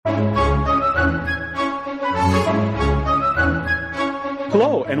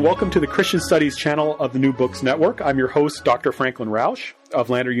Hello, and welcome to the Christian Studies channel of the New Books Network. I'm your host, Dr. Franklin Rausch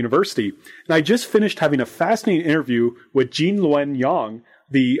of Lander University. And I just finished having a fascinating interview with Jean-Luen Yang,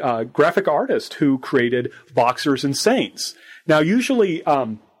 the graphic artist who created Boxers and Saints. Now, usually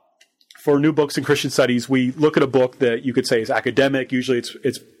for New Books in Christian Studies, we look at a book that you could say is academic. Usually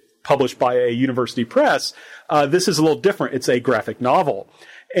it's published by a university press. This is a little different. It's a graphic novel.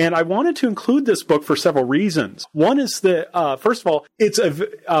 And I wanted to include this book for several reasons. One is that, first of all,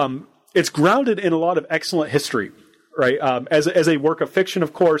 it's grounded in a lot of excellent history, right? As a work of fiction,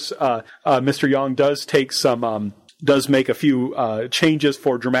 of course, Mr. Yang does make a few changes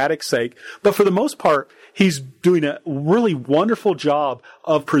for dramatic sake, but for the most part, he's doing a really wonderful job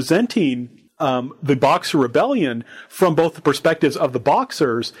of presenting the Boxer Rebellion from both the perspectives of the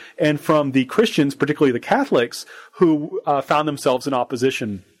Boxers and from the Christians, particularly the Catholics, who found themselves in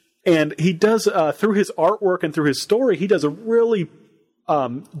opposition. And he does, through his artwork and through his story, he does a really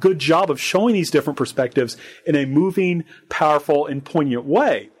good job of showing these different perspectives in a moving, powerful, and poignant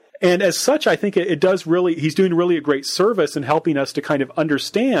way. And as such, I think it does really, he's doing really a great service in helping us to kind of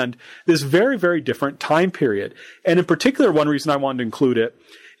understand this very, very different time period. And in particular, one reason I wanted to include it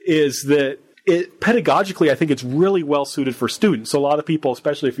is that pedagogically, I think it's really well suited for students. So a lot of people,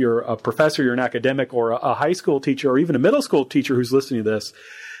 especially if you're a professor, you're an academic, or a high school teacher, or even a middle school teacher who's listening to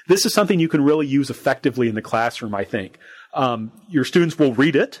this is something you can really use effectively in the classroom, I think. Your students will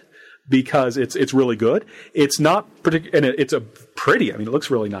read it because it's really good. It's not and it's pretty. I mean, it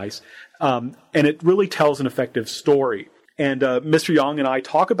looks really nice. And it really tells an effective story. And Mr. Yang and I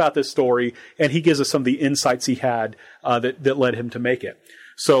talk about this story, and he gives us some of the insights he had that led him to make it.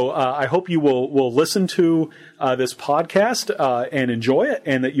 So I hope you will listen to this podcast and enjoy it,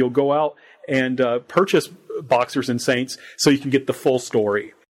 and that you'll go out and purchase Boxers and Saints so you can get the full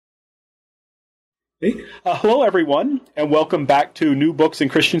story. Hello, everyone, and welcome back to New Books in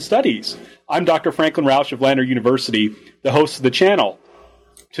Christian Studies. I'm Dr. Franklin Rausch of Lander University, the host of the channel.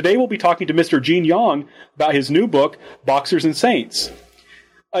 Today we'll be talking to Mr. Jean Yang about his new book, Boxers and Saints.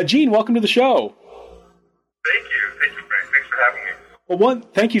 Jean, welcome to the show. Thank you. Thank you, Frank. Thanks for having me. Well,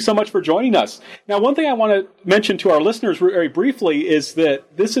 thank you so much for joining us. Now, one thing I want to mention to our listeners very briefly is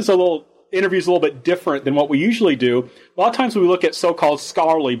that this is interview's a little bit different than what we usually do. A lot of times we look at so-called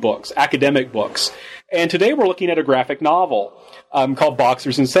scholarly books, academic books. And today we're looking at a graphic novel called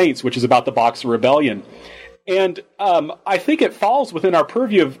Boxers and Saints, which is about the Boxer Rebellion. And I think it falls within our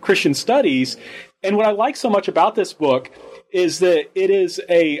purview of Christian studies. And what I like so much about this book is that it is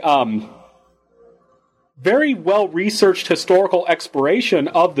a very well-researched historical exploration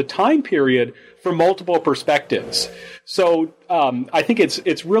of the time period from multiple perspectives. So I think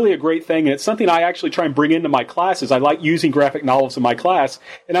it's really a great thing, and it's something I actually try and bring into my classes. I like using graphic novels in my class,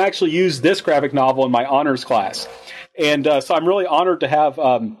 and I actually use this graphic novel in my honors class. And so I'm really honored to have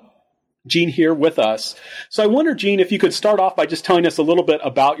Jean here with us. So I wonder, Jean, if you could start off by just telling us a little bit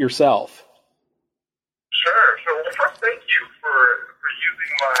about yourself. Sure. So first, thank you for using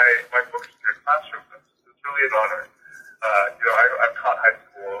my books in your classroom. It's really an honor. I've taught high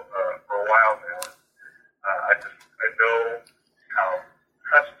school for a while now. I know how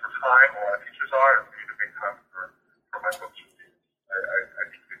pressed for time a lot of teachers are, and for you to make time for my books with you. I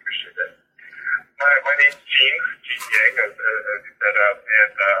truly appreciate it. My name's Jean Yang, as you said,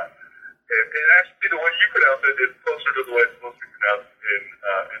 and actually the way you pronounce it is closer to the way it's supposed to be pronounced in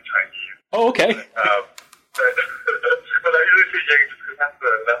Chinese. Oh, okay. But I usually say Yang just because that's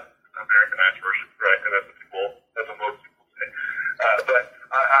the Americanized version, right? And that's what most people say. But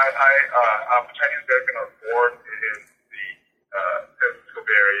I'm a Chinese American. I was born in the San Francisco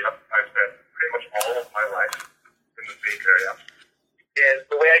Bay Area. I spent pretty much all of my life in the Bay Area. And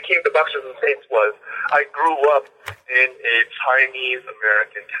the way I came to Boxers and Saints was I grew up in a Chinese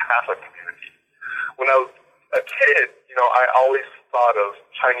American Catholic community. When I was a kid, I always thought of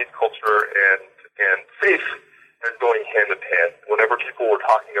Chinese culture and faith as going hand in hand. Whenever people were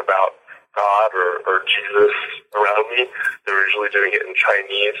talking about God or Jesus around me, they were usually doing it in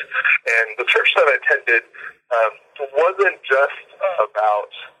Chinese. And the church that I attended wasn't just about,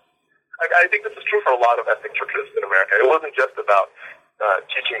 I think this is true for a lot of ethnic churches in America, it wasn't just about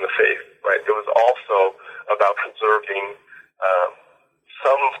teaching the faith, right? It was also about preserving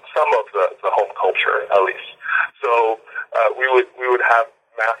some of the home culture, at least. So we would have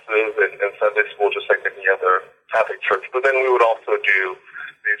masses and Sunday school just like any other Catholic church, but then we would also do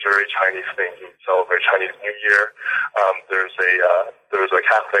these very Chinese things. We celebrate Chinese New Year. There's a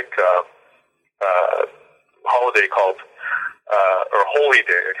Catholic holiday called or holy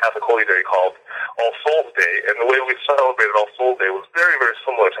day, a Catholic holy day called All Souls Day, and the way we celebrated All Souls Day was very, very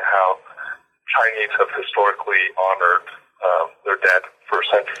similar to how Chinese have historically honored their dead for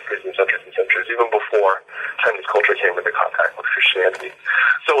centuries and centuries and centuries, even before Chinese culture came into contact with Christianity.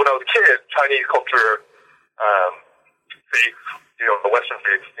 So when I was a kid, Chinese culture, faith, the Western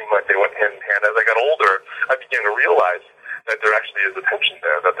faiths seemed like they went hand in hand. As I got older, I began to realize that there actually is a tension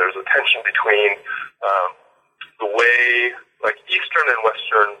there, that there's a tension between the way, like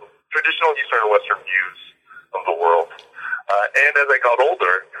traditional Eastern and Western views of the world. And as I got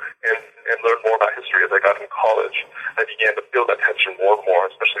older and learned more about history, as I got into college, I began to feel that tension more and more,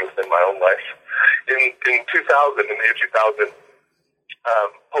 especially within my own life. In the year 2000,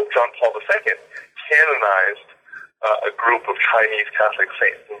 Pope John Paul II canonized a group of Chinese Catholic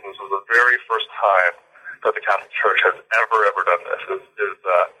saints. And this was the very first time that the Catholic Church has ever done this.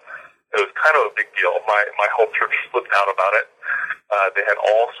 It was kind of a big deal. My home church flipped out about it. They had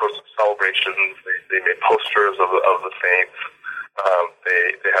all sorts of celebrations. They made posters of the saints.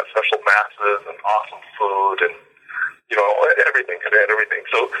 They had special masses and awesome food and everything. They had everything.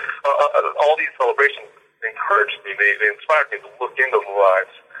 So all these celebrations encouraged me. They inspired me to look into the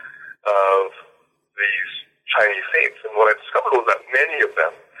lives of these Chinese saints. And what I discovered was that many of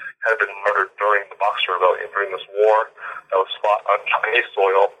them had been murdered during the Boxer Rebellion, during this war that was fought on Chinese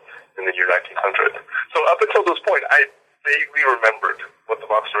soil in the year 1900. So up until this point, I vaguely remembered what the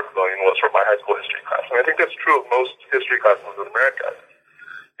Boxer Rebellion was from my high school history class. And I think that's true of most history classes in America.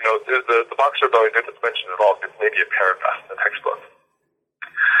 The Boxer Rebellion didn't mention it at all. It's maybe a paragraph in the textbook.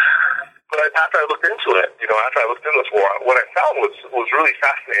 But after I looked into it, after I looked into this war, what I found was really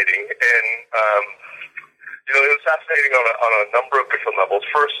fascinating. And, it was fascinating on a number of different levels.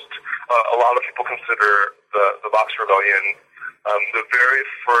 First, a lot of people consider the Boxer Rebellion the very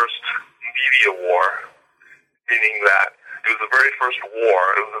first media war, meaning that it was the very first war,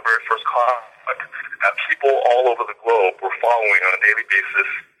 it was the very first conflict that people all over the globe were following on a daily basis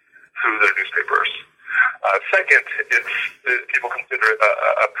through their newspapers. Second, people consider it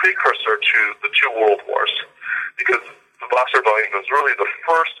a precursor to the two world wars, because the Boxer Rebellion was really the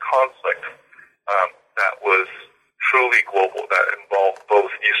first conflict that was truly global, that involved both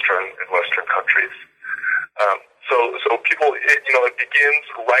Eastern and Western countries. So people, it begins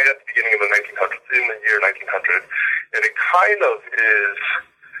right at the beginning of the 1900s, in the year 1900, and it kind of is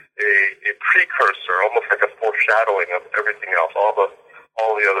a precursor, almost like a foreshadowing of everything else, all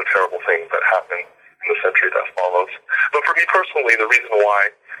the other terrible things that happened in the century that follows. But for me personally, the reason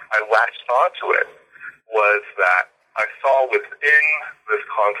why I latched onto it was that I saw within this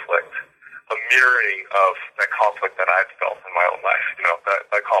conflict a mirroring of that conflict that I've felt in my own life,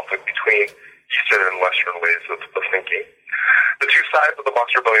 that conflict between Eastern and Western ways of thinking. The two sides of the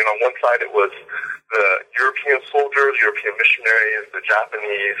Boxer Rebellion, on one side it was the European soldiers, European missionaries, the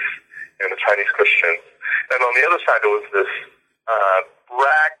Japanese, and the Chinese Christians. And on the other side it was this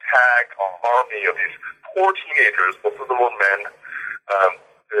ragtag army of these poor teenagers, most of them were men.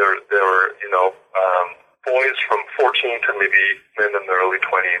 There were, boys from 14 to maybe men in their early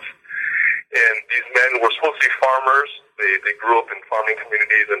 20s. And these men were supposed to be farmers. They grew up in farming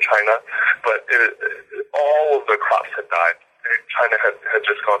communities in China, but all of their crops had died. China had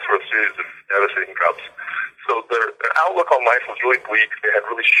just gone through a series of devastating droughts. So their outlook on life was really bleak. They had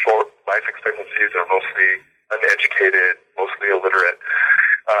really short life expectancies. They're mostly uneducated, mostly illiterate.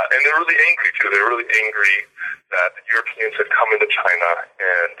 And they're really angry, too. They're really angry that the Europeans had come into China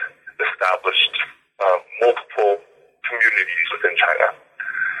and established multiple communities within China.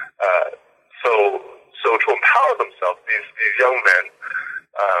 So to empower themselves, these young men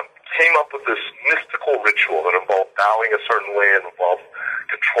came up with this mystical ritual that involved bowing a certain way and involved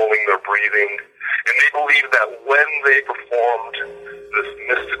controlling their breathing. And they believed that when they performed this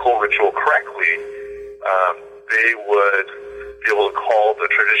mystical ritual correctly, they would be able to call the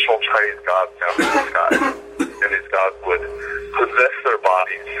traditional Chinese gods down from the sky. And these gods would possess their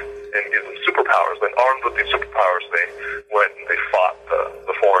bodies and give them superpowers. And armed with these superpowers, they went and they fought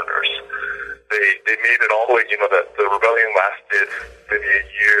the foreigners. They made it all the way, the rebellion lasted maybe a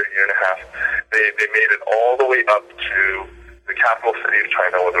year and a half. They made it all the way up to the capital city of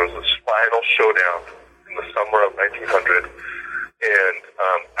China, where there was this final showdown in the summer of 1900. And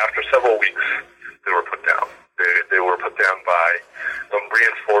after several weeks, they were put down. They were put down by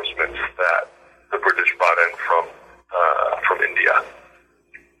reinforcements that the British brought in from India.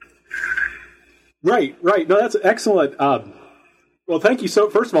 Right. No, that's excellent. Well, thank you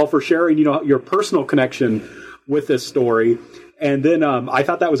first of all, for sharing, your personal connection with this story. And then I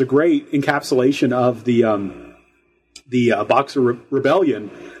thought that was a great encapsulation of the Boxer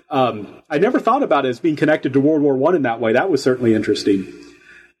Rebellion. I never thought about it as being connected to World War I in that way. That was certainly interesting.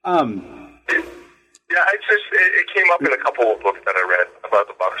 It came up in a couple of books that I read about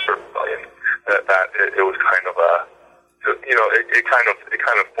the Boxer Rebellion, that it was kind of it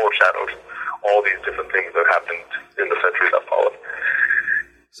kind of foreshadows all these different things that happened in the century that followed.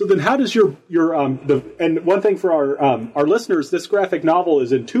 So then, how does your and one thing for our listeners, this graphic novel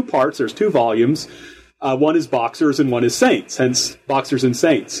is in two parts. There's two volumes. One is Boxers and one is Saints. Hence, Boxers and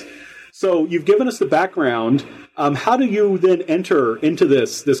Saints. So you've given us the background. How do you then enter into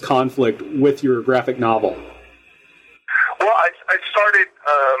this conflict with your graphic novel? Well, I started,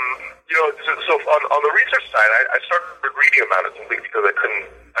 so on the research side, I started reading about it simply because I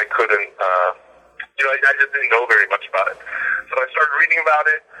couldn't, I just didn't know very much about it. So I started reading about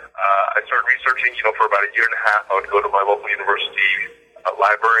it. I started researching, for about a year and a half. I would go to my local university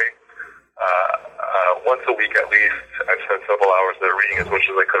library. Once a week at least. I spent several hours there reading as much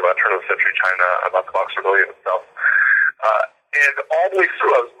as I could about turn-of-the-century China, about the Boxer Rebellion itself. And all the way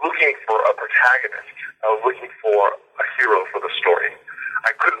through, I was looking for a protagonist. I was looking for a hero for the story.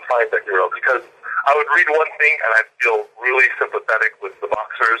 I couldn't find that hero because I would read one thing and I'd feel really sympathetic with the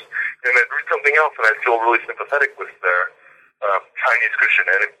Boxers, and I'd read something else and I'd feel really sympathetic with their Chinese Christian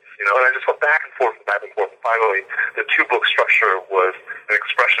enemies. And I just went back and forth. And finally, the two-book structure was an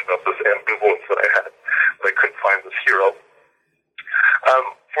expression of this ambivalence that I had. That I couldn't find this hero.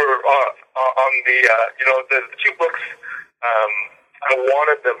 The two books, I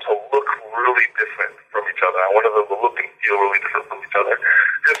wanted them to look really different from each other. I wanted them to look and feel really different from each other.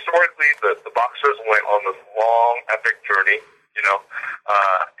 Historically, the Boxers went on this long, epic journey,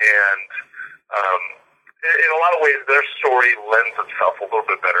 in a lot of ways, their story lends itself a little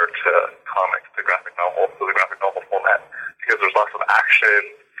bit better to comics, to the graphic novel format, because there's lots of action,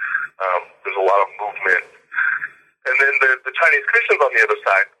 there's a lot of movement. And then the Chinese Christians on the other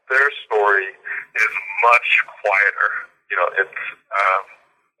side, their story is much quieter. It's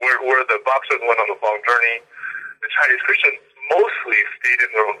where the Boxers went on this long journey, the Chinese Christians mostly stayed in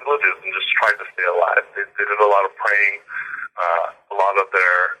their own villages and just tried to stay alive. They did a lot of praying. A lot of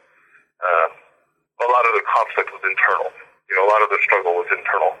their conflict was internal. A lot of their struggle was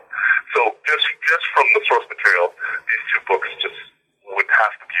internal. So just from the source material, these two books just would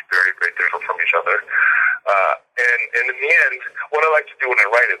have to be very, very different from each other. And in the end, what I like to do when I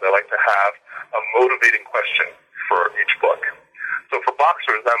write is I like to have a motivating question for each book. So for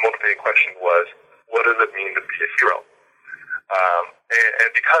Boxers, that motivating question was, what does it mean to be a hero? And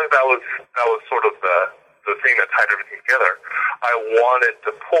because that was sort of the thing that tied everything together, I wanted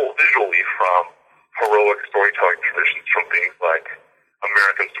to pull visually from heroic storytelling traditions, from things like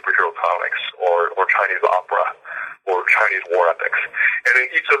American superhero comics or Chinese opera or Chinese war epics. And in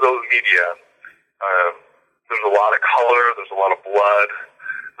each of those media, there's a lot of color, there's a lot of blood,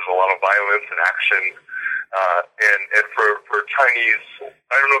 there's a lot of violence and action. And for Chinese,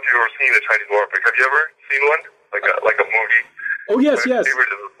 I don't know if you've ever seen a Chinese war epic. Have you ever seen one? Like a movie? Oh, yes, yes. My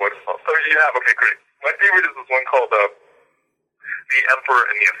favorite is this one. So you have? Okay, great. My favorite is this one called The Emperor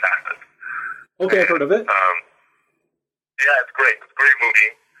and the Assassin. Okay, I've heard of it. Yeah, it's great. It's a great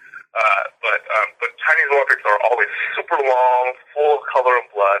movie. But Chinese war epics are always super long, full of color and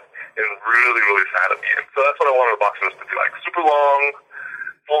blood, and really, really sad at the end. So that's what I wanted the Boxers to be like. Super long,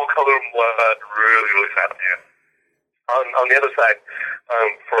 full of color and blood, really, really sad at the end. On the other side,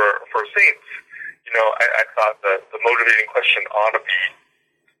 for Saints, I thought that the motivating question ought to be,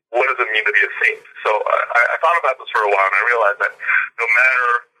 what does it mean to be a saint? So I thought about this for a while, and I realized that no matter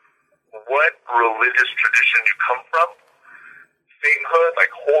what religious tradition you come from, sainthood,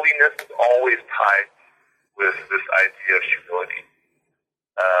 like holiness, is always tied with this idea of humility.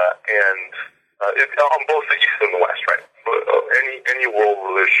 On both the East and the West, right? Any world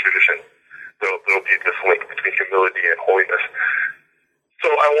religious tradition, there'll be this link between humility and holiness. So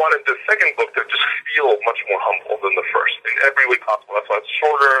I wanted the second book to just feel much more humble than the first in every way possible. That's why it's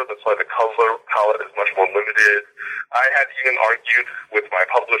shorter. That's why the color palette is much more limited. I had even argued with my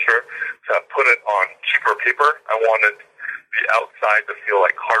publisher to put it on cheaper paper. I wanted the outside to feel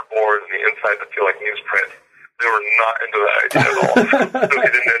like cardboard and the inside to feel like newsprint. They were not into that idea at all. So we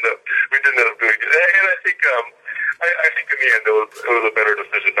didn't end up doing it. And I think in the end it was a better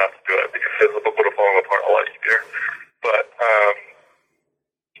decision not to do it, because the book would have fallen apart a lot easier. But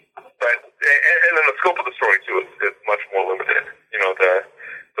and then the scope of the story too is much more limited.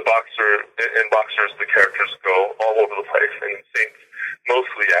 The Boxers, the characters go all over the place, and in Saints,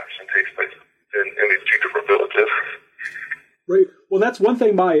 mostly action takes place in these two different villages. Right. Well, that's one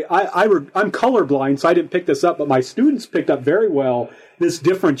thing. I'm colorblind, so I didn't pick this up, but my students picked up very well this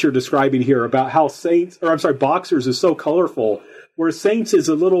difference you're describing here about how Boxers is so colorful, whereas Saints is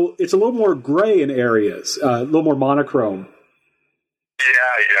a little more gray in areas, a little more monochrome.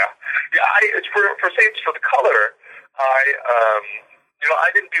 Yeah. For Saints, for the color, I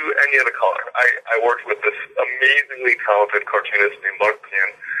didn't do any of the color. I worked with this amazingly talented cartoonist named Mark Pian.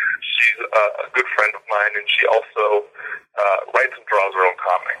 She's a good friend of mine, and she also writes and draws her own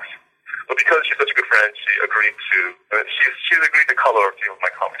comics. But because she's such a good friend, she agreed to color a few of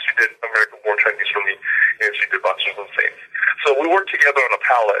my comics. She did American Born Chinese for me, and she did Boxers and Saints. So we worked together on a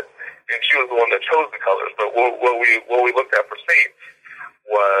palette, and she was the one that chose the colors. But what we looked at for Saints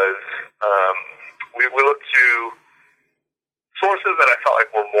was we looked to sources that I felt like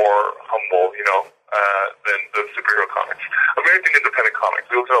were more humble, than the superhero comics. American independent comics.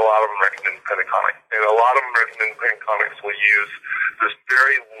 We looked at a lot of American independent comics, and a lot of American independent comics will use this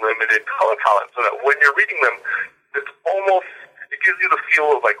very limited color palette, so that when you're reading them, it gives you the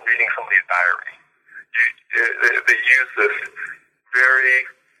feel of like reading somebody's diary. They use this very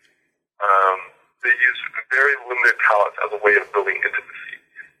limited palettes as a way of building intimacy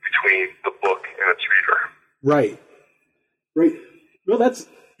between the book and its reader. Right. Well, that's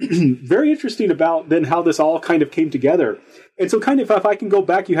very interesting about then how this all kind of came together. And so kind of, if I can go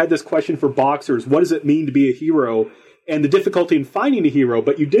back, you had this question for Boxers, what does it mean to be a hero and the difficulty in finding a hero,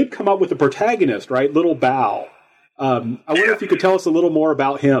 but you did come up with a protagonist, right? Little Bao. I wonder if you could tell us a little more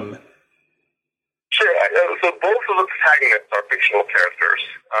about him. Sure. So both of the protagonists are fictional characters.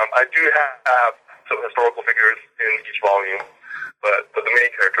 I do have some historical figures in each volume, but the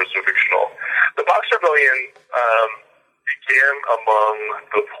main characters are fictional. The Boxer Rebellion began among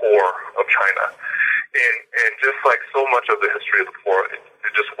the poor of China. And just like so much of the history of the poor, it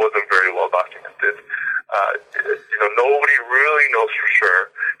just wasn't very well documented. Nobody really knows for sure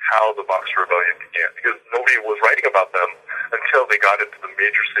how the Boxer Rebellion began, because nobody was writing about them until they got into the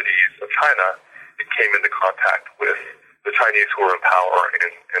major cities of China and came into contact with the Chinese who were in power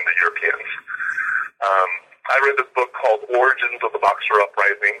and the Europeans. I read this book called Origins of the Boxer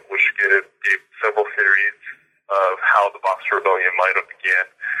Uprising, which gave several theories of how the Boxer Rebellion might have began.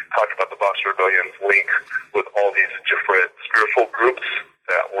 Talked about the Boxer Rebellion's link with all these different spiritual groups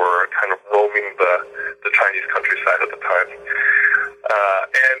that were kind of roaming the Chinese countryside at the time.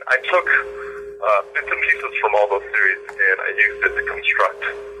 And I took bits and pieces from all those theories, and I used it to construct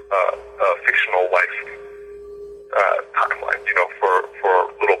a fictional life timeline, for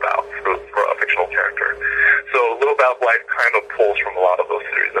Little Bao, for a fictional character. So Little Bao's life kind of pulls from a lot of those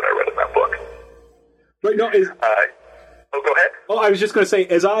theories that I read in that book. Right, no, go ahead. Oh, I was just going to say,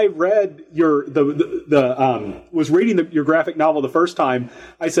 as I read was reading your graphic novel the first time,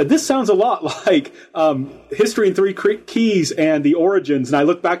 I said, this sounds a lot like History in Three Keys and The Origins, and I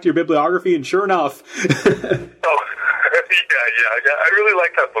looked back to your bibliography, and sure enough. Yeah. I really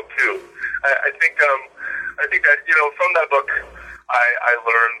like that book too. I think that from that book, I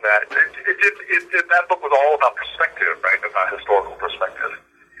learned that that book was all about perspective, right? About historical perspective,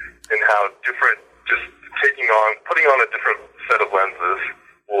 and how different, just putting on a different set of lenses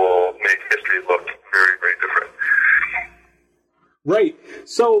will make history look very, very different. Right.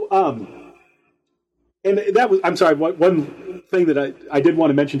 So, and that was, I'm sorry, one thing that I did want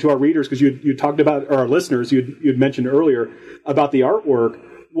to mention to our readers, because you talked about, or our listeners, you'd mentioned earlier about the artwork,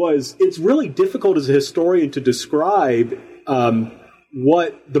 was it's really difficult as a historian to describe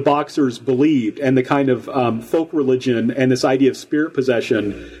what the Boxers believed and the kind of folk religion and this idea of spirit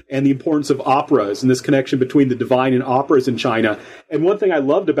possession and the importance of operas and this connection between the divine and operas in China. And one thing I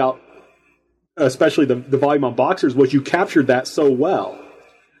loved about especially the volume on Boxers was you captured that so well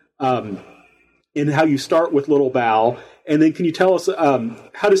in how you start with Little Bao. And then can you tell us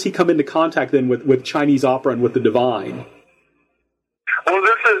how does he come into contact then with Chinese opera and with the divine? Well,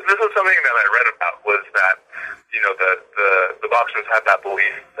 this is something that I read about, was that the Boxers had that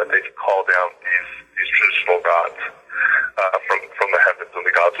belief that they could call down these traditional gods from the heavens, and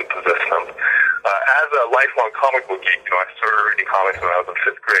the gods would possess them. As a lifelong comic book geek, I started reading comics when I was in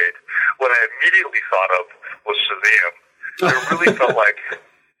 5th grade. What I immediately thought of was Shazam. It really felt like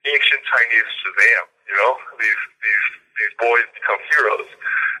ancient Chinese Shazam. These boys become heroes.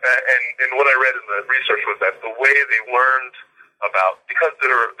 And what I read in the research was that the way they learned about, because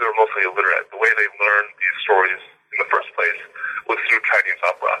they're mostly illiterate, the way they learned these stories in the first place was through Chinese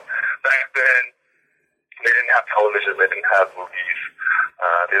opera. Back then, they didn't have television, they didn't have movies,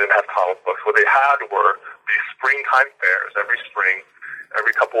 they didn't have comic books. What they had were these springtime fairs. Every spring,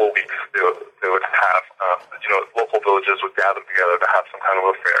 every couple of weeks, they would have, local villages would gather together to have some kind of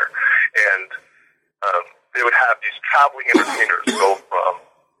a fair. And they would have these traveling entertainers go from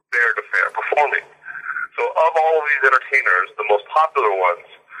fair to fair performing. So of all of these entertainers, the most popular ones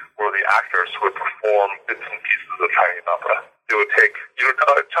were the actors who would perform bits and pieces of Chinese opera. They would take,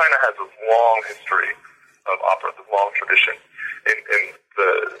 China has this long history of opera, this long tradition, and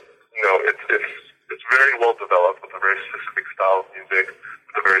it's It's very well developed with a very specific style of music,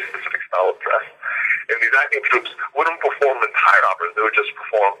 with a very specific style of dress. And these acting troops wouldn't perform entire operas. They would just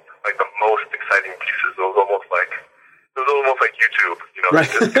perform like the most exciting pieces. It was almost like YouTube,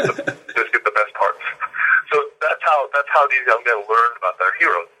 right. just get the best parts. So that's how these young men learned about their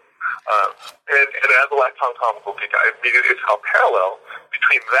heroes. And as a lifetime comical geek, I immediately saw a parallel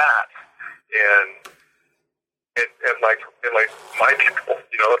between that and my people,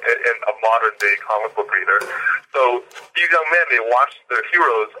 and a modern day comic book reader. So these young men, they watch their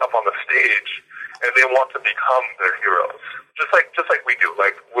heroes up on the stage, and they want to become their heroes, just like we do.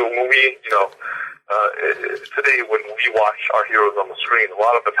 Like when we, today when we watch our heroes on the screen, a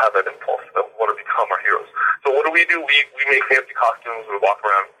lot of us have that impulse that we want to become our heroes. So what do? We make fancy costumes. We walk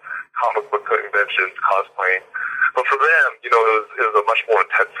around comic book conventions, cosplaying. But for them, it was a much more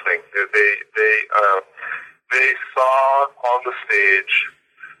intense thing. They saw on the stage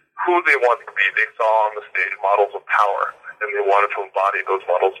who they wanted to be. They saw on the stage models of power, and they wanted to embody those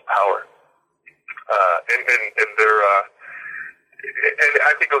models of power. And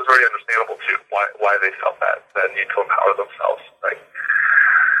I think it was very understandable too why they felt that need to empower themselves, right?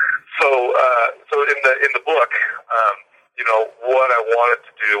 So in the book, what I wanted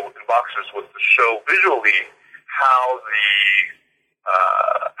to do in Boxers was to show visually how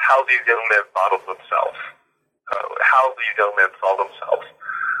these young men thought of themselves, how these young men saw themselves.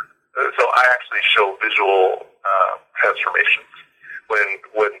 So I actually show visual transformations when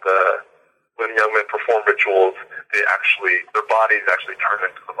young men perform rituals. Their bodies actually turn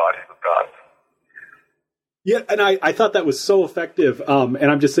into the bodies of gods. Yeah, and I thought that was so effective.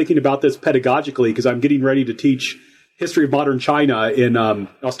 And I'm just thinking about this pedagogically because I'm getting ready to teach history of modern China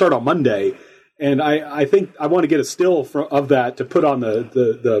I'll start on Monday. And I think I want to get a still of that to put on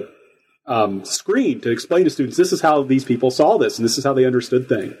the screen to explain to students, this is how these people saw this and this is how they understood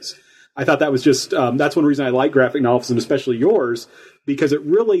things. I thought that was just, that's one reason I like graphic novels and especially yours, because it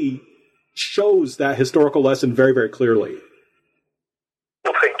really shows that historical lesson very, very clearly.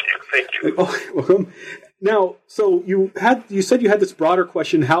 Well, thank you. Oh, welcome. Now, so you said you had this broader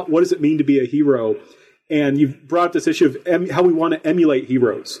question, what does it mean to be a hero? And you've brought up this issue of how we want to emulate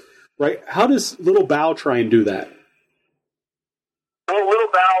heroes, right? How does Little Bao try and do that? Well, Little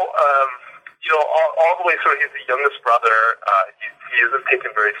Bao, all the way through, he's the youngest brother. He isn't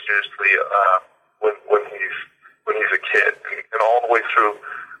taken very seriously when he's a kid, and all the way through,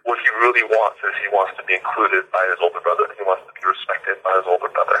 what he really wants is he wants to be included by his older brother. He wants to be respected by his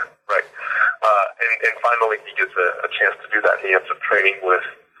older brother, right? And finally, he gets a chance to do that. He ends up training with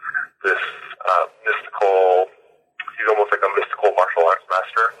this mystical. He's almost like a mystical martial arts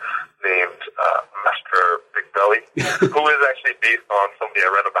master named Master Big Belly, who is actually based on somebody I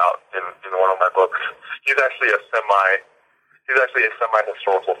read about in one of my books. He's actually a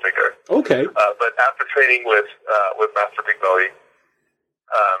semi-historical figure. Okay. But after training with Master Big Belly,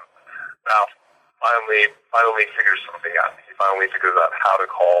 Ralph finally figures something out. He finally figures out how to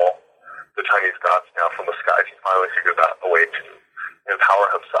call the Chinese gods down from the skies. He finally figures out a way to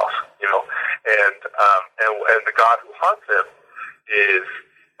empower himself, and the god who haunts him is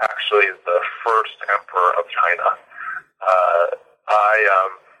actually the first emperor of China.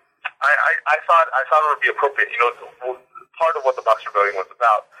 I thought it would be appropriate. Part of what the Boxer Rebellion was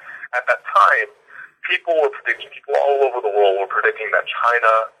about at that time, people all over the world were predicting that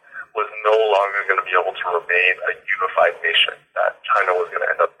China was no longer going to be able to remain a unified nation, that China was going to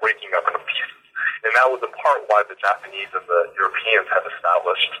end up breaking up into pieces. And that was in part why the Japanese and the Europeans had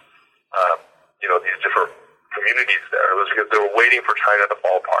established, these different communities there. It was because they were waiting for China to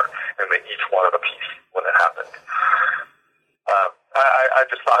fall apart, and they each wanted a piece when it happened. I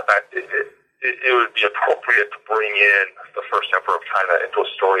just thought that it would be appropriate to bring in the first emperor of China into a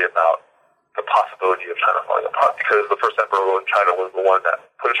story about the possibility of China falling apart, because the first emperor in China was the one that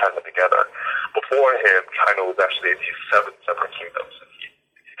put China together. Before him, China was actually these 7 separate kingdoms, and he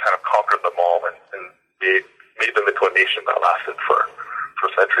kind of conquered them all and made them into a nation that lasted for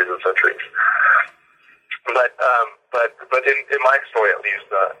centuries and centuries. But in my story, at least,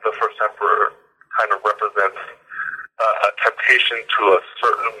 the first emperor kind of represents a temptation to a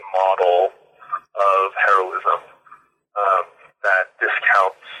certain model of heroism that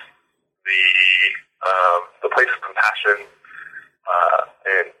discounts the place of compassion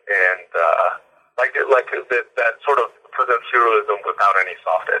and that sort of presents heroism without any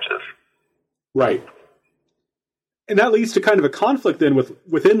soft edges. Right. And that leads to kind of a conflict then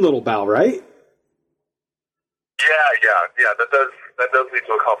within Little Bao, right? Yeah. That does lead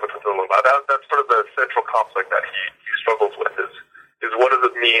to a conflict within Little Bao. That's sort of the central conflict that he struggles with is what does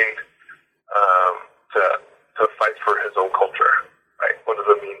it mean to fight for his own culture, right? What does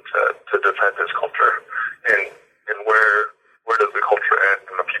it mean to defend his culture, and where does the culture end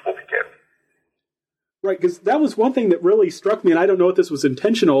and the people begin? Right, because that was one thing that really struck me, and I don't know if this was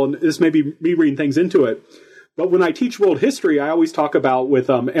intentional, and this may be me reading things into it, but when I teach world history, I always talk about with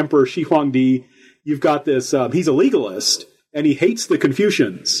Emperor Shi Huangdi, you've got this, he's a legalist, and he hates the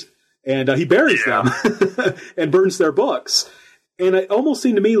Confucians, and he buries them and burns their books. And it almost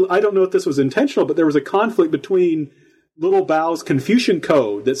seemed to me, I don't know if this was intentional, but there was a conflict between Little Bao's Confucian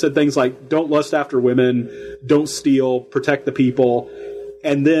code that said things like, don't lust after women, don't steal, protect the people,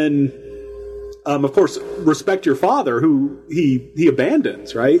 and then... of course, respect your father, who he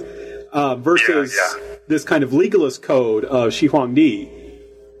abandons, right? Versus this kind of legalist code of Shi Huangdi.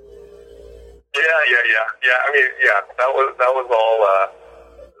 Yeah. I mean, that was all.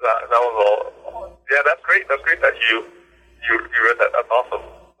 Yeah, that's great. That's great that you read that. That's awesome.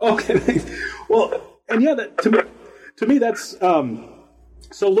 Okay, well, and yeah, that, to me that's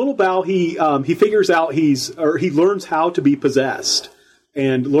so Little Bao. He figures out he learns how to be possessed.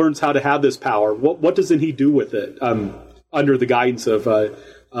 And learns how to have this power. What doesn't he do with it under the guidance of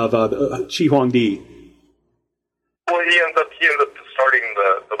Shi Huangdi? Well, he ends up starting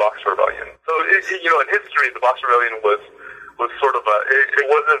the Boxer Rebellion. So in history, the Boxer Rebellion was sort of it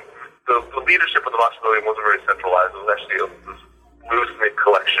wasn't the leadership of the Boxer Rebellion wasn't very centralized. It was actually this loose-knit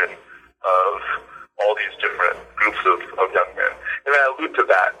collection of all these different groups of young men. And I allude to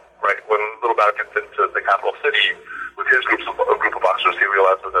that, right? When Little Bao gets into the capital city with his group of boxers, he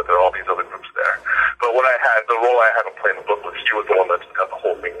realizes that there are all these other groups there. But the role I had to play in the book was he was the one that just got the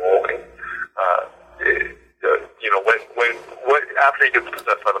whole thing rolling. When after he gets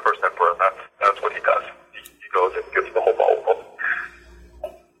possessed by the first emperor, that's what he does. He goes and gets the whole ball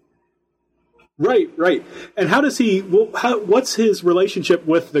rolling. Right. And how does he? What's his relationship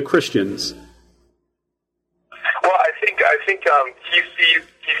with the Christians? Well, I think he sees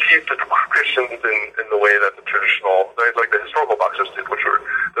the Christians in the way that the traditional, like the historical boxers did, which were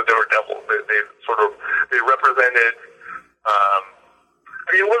that they were devils. They represented.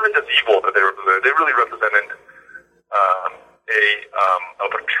 It wasn't just evil that they represented. They really represented a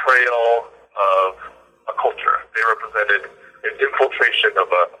betrayal of a culture. They represented an infiltration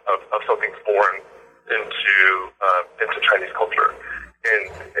of something foreign into Chinese culture, and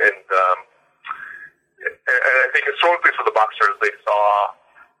I think historically for the boxers, they saw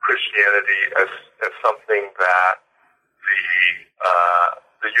Christianity as something that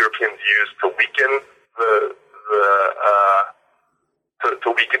the Europeans used to weaken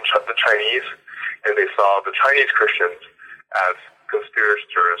the Chinese, and they saw the Chinese Christians as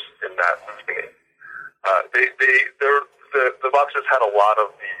conspirators in that weakening. The boxers had a lot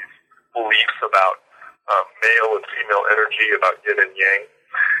of these beliefs about male and female energy, about yin and yang,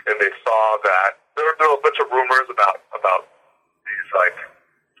 and they saw that there were a bunch of rumors about these like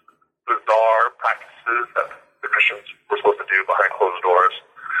bizarre practices that the Christians were supposed to do behind closed doors,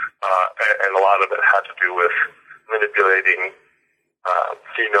 and a lot of it had to do with manipulating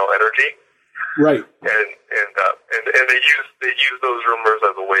female energy. Right. And they use those rumors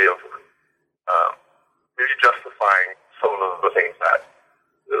as a way of maybe justifying some of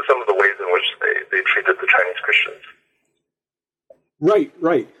the ways in which they treated the Chinese Christians. Right.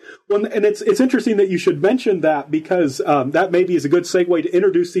 Well, and it's interesting that you should mention that because that maybe is a good segue to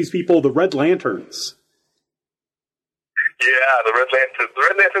introduce these people, the Red Lanterns. Yeah, the Red Lanterns. The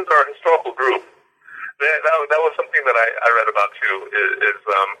Red Lanterns are a historical group. That was something that I read about too.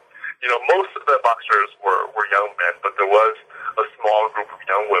 Most of the boxers were young men, but there was a small group of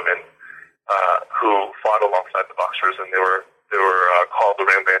young women who fought alongside the boxers, and they were called the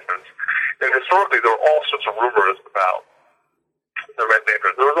Red Lanterns. And historically, there were all sorts of rumors about the Red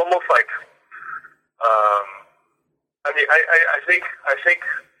Lanterns. There was almost like, I think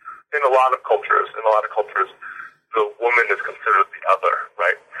in a lot of cultures, the woman is considered the other,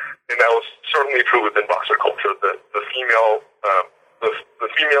 right? And that was certainly true within boxer culture. The female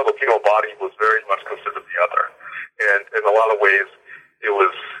body was very much considered the other, and in a lot of ways, it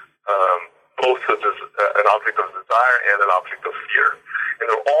was both an object of desire and an object of fear. And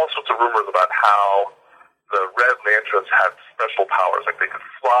there were all sorts of rumors about how the Red Lanterns had special powers, like they could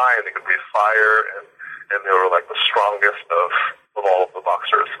fly and they could breathe fire, and they were like the strongest of all of the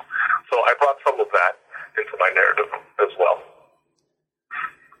boxers. So I brought some of that into my narrative as well.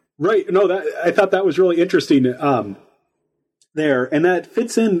 Right. No, I thought that was really interesting there, and that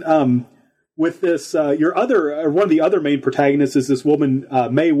fits in with this. Your one of the other main protagonists is this woman,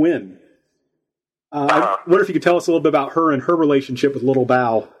 Mei Wen. I wonder if you could tell us a little bit about her and her relationship with Little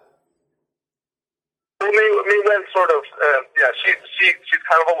Bao. Mei Wen sort of, she's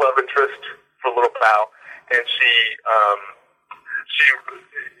kind of a love interest for Little Bao, and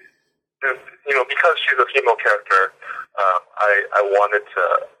because she's a female character, I wanted to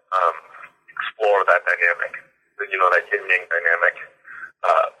explore that dynamic, that yin-yang dynamic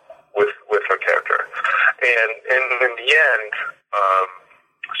with her character. And in the end,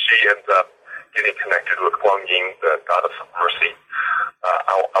 she ends up getting connected with Guang Ying, the goddess of mercy.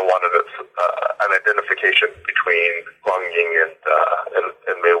 I wanted an identification between Guang Ying and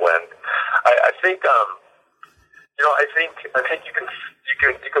Mei Wen. I think you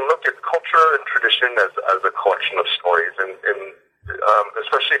can look at culture and tradition as a collection of stories, and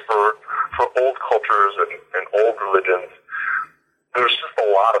especially for old cultures and old religions, there's just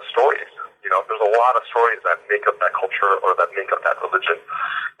a lot of stories. There's a lot of stories that make up that culture or that make up that religion,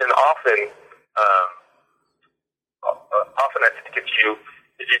 and often I think if you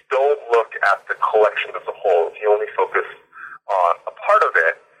don't look at the collection as a whole, if you only focus on a part of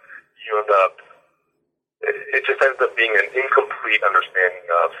it, it just ends up being an incomplete understanding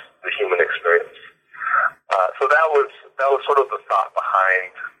of the human experience. So that was sort of the thought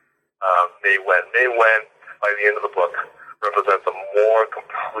behind Mei Wen. Mei Wen, by the end of the book, represents a more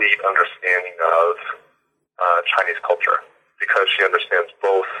complete understanding of Chinese culture, because she understands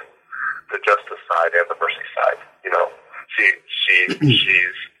both the justice side and the mercy side.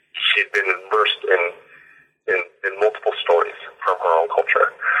 She's been immersed in multiple stories from her own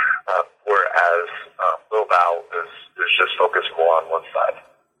culture, whereas Liu Bao is just focused more on one side.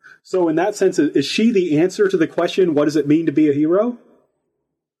 So in that sense, is she the answer to the question, what does it mean to be a hero?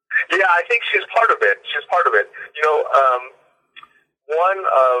 Yeah, I think she's part of it. One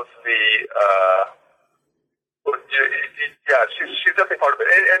of the she's definitely part of it.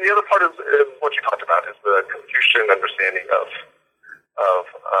 And the other part is what you talked about, is the Confucian understanding of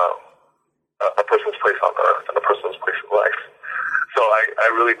a person's place on earth and a person's place in life. So I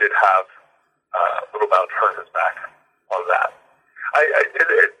really did have Liu Bao turn his back on that.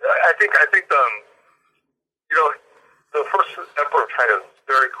 I think the first emperor of China is a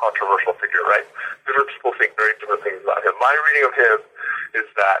very controversial figure, right? Different people think very different things about him. My reading of him is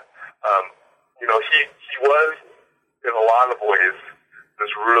that he was, in a lot of ways,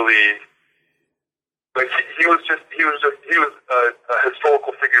 this really, like, he was a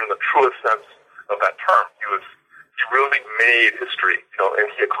historical figure in the truest sense of that term. He really made history,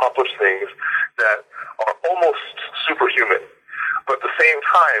 and he accomplished things that are almost superhuman. But at the same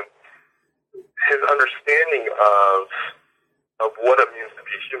time, his understanding of what it means to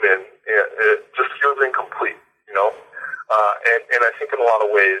be human, it just feels incomplete, and I think in a lot of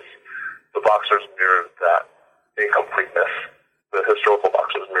ways, the Boxers mirrored that incompleteness. The historical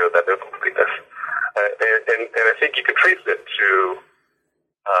Boxers mirrored that incompleteness. And I think you can trace it to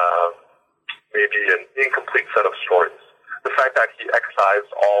maybe an incomplete set of stories. The fact that he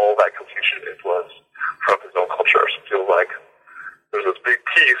excised all that Confucian influence from his own culture feels like there's this big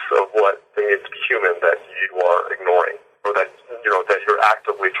piece of what it means to be human that you are ignoring, or that you're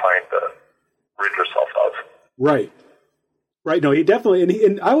actively trying to rid yourself of. Right. No, he definitely,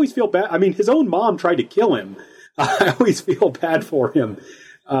 and I always feel bad. I mean, his own mom tried to kill him. I always feel bad for him.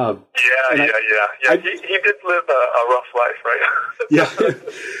 Yeah. He did live a rough life, right? Yeah.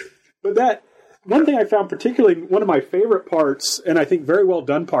 But that one thing I found particularly one of my favorite parts, and I think very well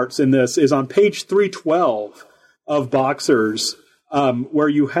done parts in this, is on page 312 of Boxers, where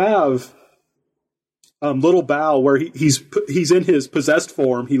you have Little Bao, where he's in his possessed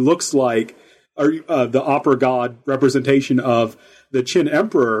form. He looks like the opera god representation of the Qin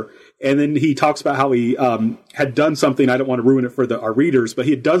emperor, and then he talks about how he had done something. I don't want to ruin it for our readers, but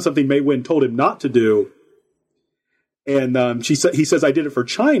he had done something Mei Wen told him not to do, and he says, "I did it for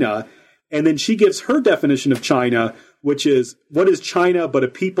China," and then she gives her definition of China, which is, what is China but a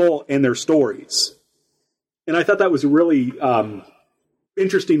people and their stories? And I thought that was a really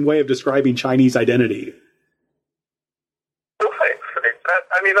interesting way of describing Chinese identity.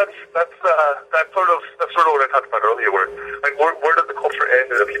 That's sort of what I talked about earlier. Where does the culture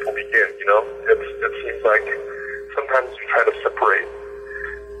end and the people begin? It seems like sometimes we try to separate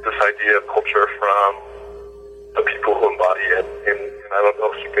this idea of culture from the people who embody it, and I don't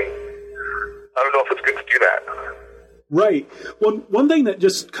know if it's good to do that. Right. One thing that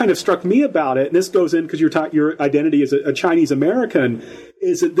just kind of struck me about it, and this goes in because your identity as a Chinese American,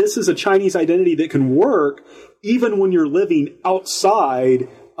 is that this is a Chinese identity that can work even when you're living outside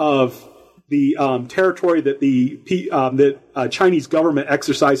of the territory that the Chinese government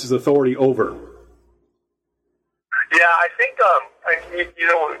exercises authority over. Yeah, I think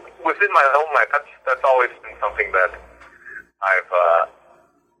within my own life, that's always been something that I've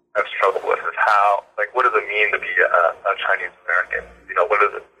struggled with, is how, what does it mean to be a Chinese American? What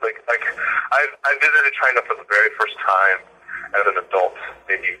is it like? I visited China for the very first time, as an adult,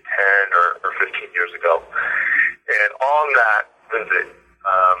 maybe 10 or 15 years ago. And on that visit,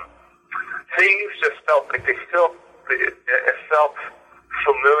 things just felt like it felt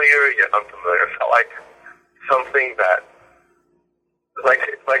familiar yet unfamiliar. It felt like something that,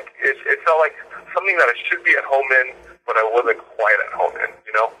 it felt like something that I should be at home in, but I wasn't quite at home in,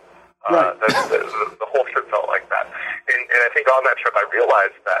 you know? Right. The whole trip felt like that. And I think on that trip I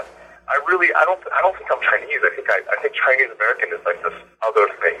realized that I don't think I'm Chinese. I think Chinese American is like this other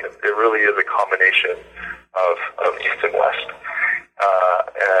thing. It really is a combination of East and West.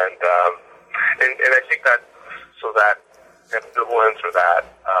 And I think that ambivalence or that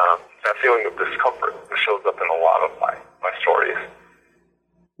feeling of discomfort shows up in a lot of my stories.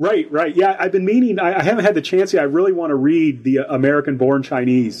 Right. Yeah, I've been meaning, I haven't had the chance yet. I really want to read The American-Born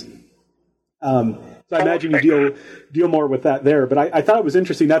Chinese. So I imagine you deal more with that there. But I thought it was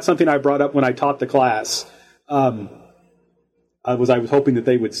interesting. That's something I brought up when I taught the class. I was hoping that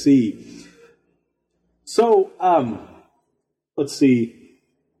they would see. So let's see.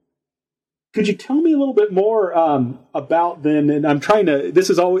 Could you tell me a little bit more about then? And I'm trying to. This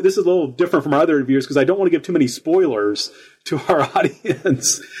is a little different from our other interviews because I don't want to give too many spoilers to our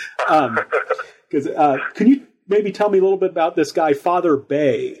audience. Because can you maybe tell me a little bit about this guy, Father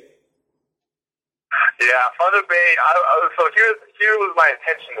Bei? Yeah, Father Bei. So here was my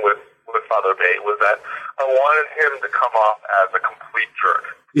intention with Father Bei was that I wanted him to come off as a complete jerk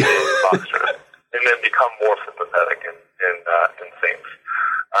in Boxers, and then become more sympathetic in Saints.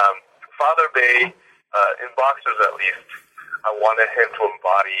 Father Bei, in Boxers at least, I wanted him to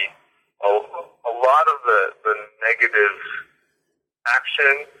embody a lot of the negative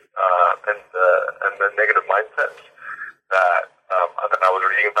action and the negative mindsets that I was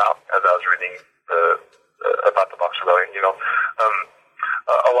reading about as I was reading about the Boxer Rebellion. You know,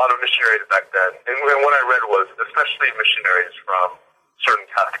 a lot of missionaries back then, and what I read was especially missionaries from certain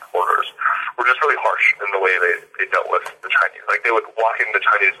Catholic orders were just really harsh in the way they dealt with the Chinese. Like they would walk into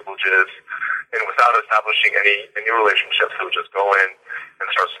Chinese villages and without establishing any relationships, they would just go in and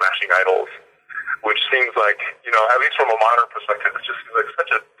start smashing idols, which seems like, you know, at least from a modern perspective, it's just like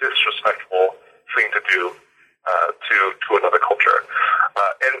such a disrespectful thing to do to another culture.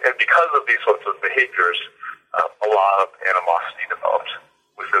 And because of these sorts of behaviors, a lot of animosity developed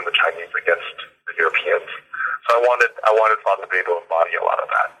within the Chinese against the Europeans. So I wanted Father Bei to embody a lot of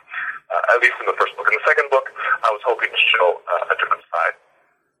that, at least in the first book. In the second book, I was hoping to show a different side.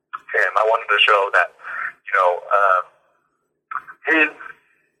 And I wanted to show that, you know,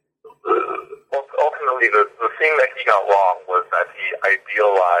 ultimately the thing that he got wrong was that he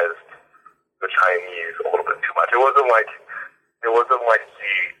idealized the Chinese a little bit too much. It wasn't like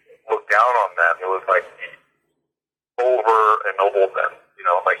he looked down on them. It was like he over ennobled them. You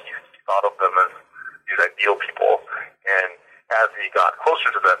know, like he thought of them as these ideal people. And as he got closer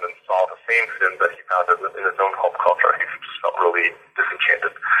to them and saw the same sins that he found in his own home culture, he just felt really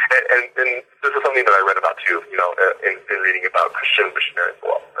disenchanted. And this is something that I read about too, you know, in reading about Christian missionaries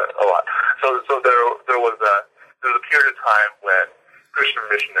a lot. So there was a period of time when Christian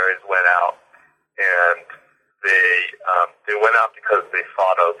missionaries went out, and they went out because they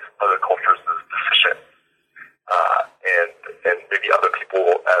thought of other cultures as deficient, and maybe other people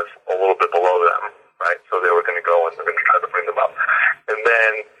as a little bit below them. Right, so they were going to go and they're going to try to bring them up, and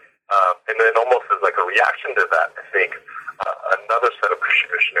then almost as like a reaction to that, I think another set of Christian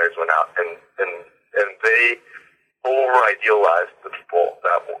missionaries went out and they over idealized the people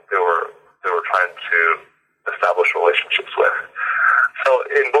that they were trying to establish relationships with. So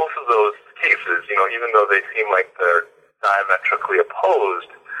in both of those cases, you know, even though they seem like they're diametrically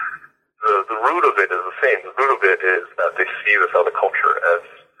opposed, the root of it is the same. The root of it is that they see this other culture as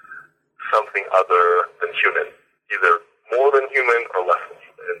something other than human, either more than human or less than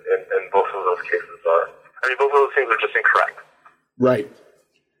human. And both of those cases both of those things are just incorrect. Right.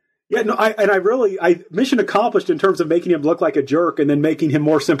 Yeah, no, I mission accomplished in terms of making him look like a jerk and then making him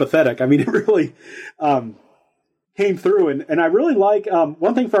more sympathetic. I mean, it really came through. And I really like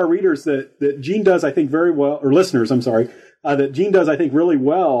one thing for our readers that Gene does, I think, very well, or listeners, I'm sorry, that Gene does, I think, really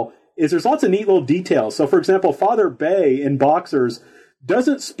well, is there's lots of neat little details. So, for example, Father Bei in Boxers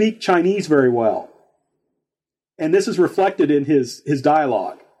doesn't speak Chinese very well. And this is reflected in his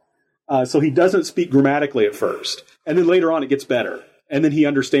dialogue. So he doesn't speak grammatically at first. And then later on it gets better. And then he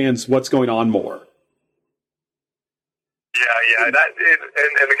understands what's going on more. Yeah. And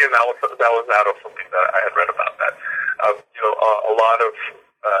again, that was out of something that I had read about that. You know, a lot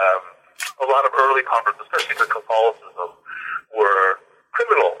of early converts, especially to Catholicism, were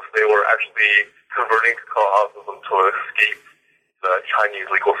criminals. They were actually converting to Catholicism to escape the Chinese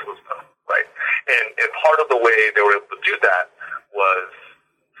legal system, right? And part of the way they were able to do that was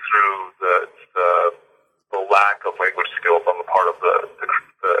through the lack of language skills on the part of the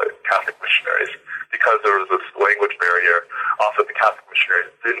Catholic missionaries. Because there was this language barrier, often the Catholic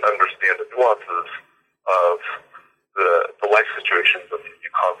missionaries didn't understand the nuances of the life situations of the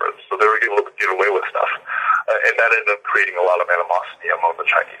new converts. So they were able to get away with stuff. And that ended up creating a lot of animosity among the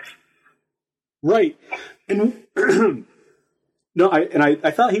Chinese. Right. And no,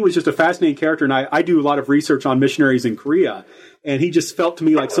 I thought he was just a fascinating character, and I do a lot of research on missionaries in Korea, and he just felt to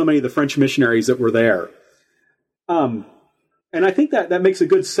me like so many of the French missionaries that were there. And I think that makes a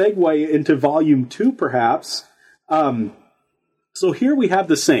good segue into volume 2, perhaps. So here we have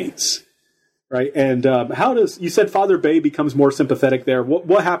the saints, right? And you said Father Bei becomes more sympathetic there.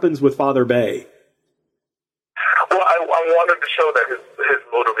 What happens with Father Bei? Well, I wanted to show that his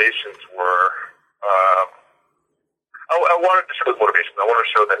motivations were. I wanted to show his motivations. I wanted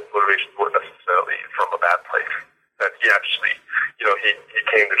to show that his motivations weren't necessarily from a bad place. That he actually, he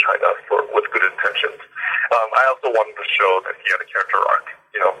came to China with good intentions. I also wanted to show that he had a character arc.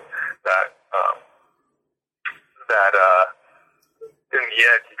 That in the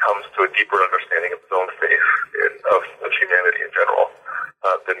end he comes to a deeper understanding of his own faith and of humanity in general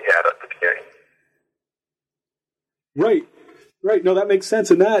than he had at the beginning. Right. No, that makes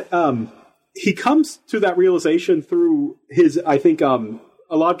sense. And that he comes to that realization through his, I think, a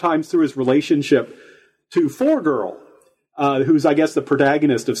lot of times through his relationship to Four Girl, who's, I guess, the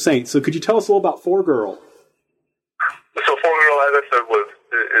protagonist of Saints. So could you tell us a little about Four Girl? So Four Girl, as I said,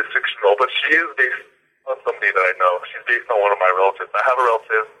 is fictional, but she is based on somebody that I know. She's based on one of my relatives. I have a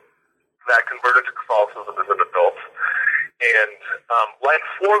relative that converted to Catholicism as an adult. And like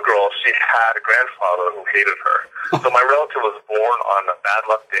Four Girl, she had a grandfather who hated her. So my relative was born on a bad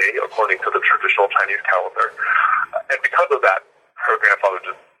luck day, according to the traditional Chinese calendar. And because of that, her grandfather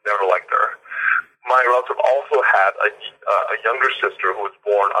just never liked her. My relative also had a younger sister who was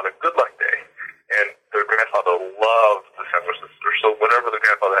born on a good luck day. And their grandfather loved this younger sister. So whenever the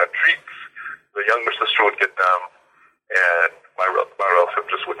grandfather had treats, the younger sister would get them, and my relative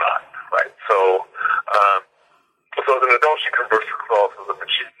just would not, right? So as an adult, she converts to Catholicism, but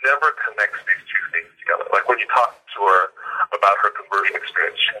she never connects these two things together. Like when you talk to her about her conversion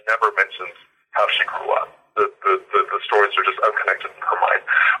experience, she never mentions how she grew up. The stories are just unconnected in her mind.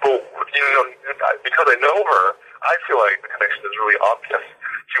 But, because I know her, I feel like the connection is really obvious.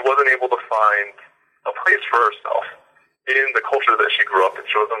 She wasn't able to find a place for herself in the culture that she grew up in.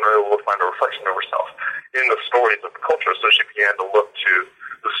 She wasn't able to find a reflection of herself in the stories of the culture, so she began to look to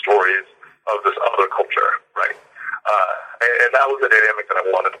the stories of this other culture, right? And that was the dynamic that I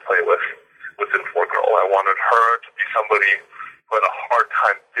wanted to play with within Four Girl. I wanted her to be somebody who had a hard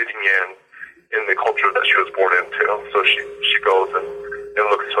time fitting in the culture that she was born into. So she goes and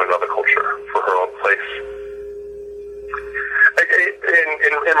looks to another culture for her own place.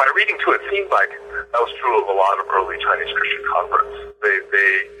 In my reading too, it seemed like that was true of a lot of early Chinese Christian converts.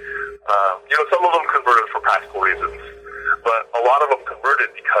 Some of them converted for practical reasons, but a lot of them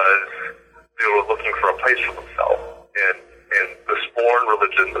converted because they were looking for a place for themselves, and this foreign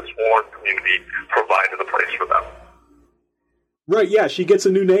religion, this foreign community provided a place for them. Right, yeah, she gets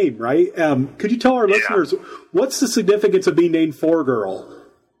a new name, right? Could you tell our listeners, what's the significance of being named Four Girl?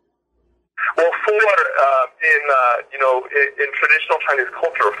 Well, four, in traditional Chinese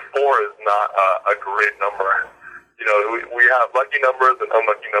culture, four is not a great number. We have lucky numbers and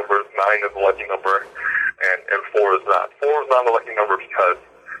unlucky numbers. 9 is a lucky number, and 4 is not. 4 is not a lucky number because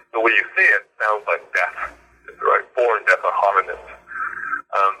the way you say it sounds like death, right? 4 and death are homonyms.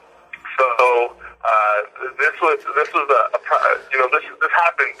 This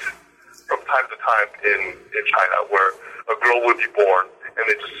happened from time to time in China, where a girl would be born and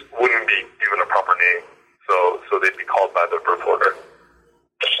they just wouldn't be given a proper name, so they'd be called by their birth order.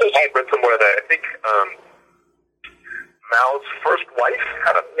 I read somewhere that I think Mao's first wife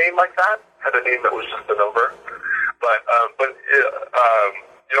had a name like that, had a name that was just a number,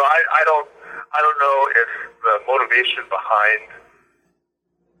 I don't know if the motivation behind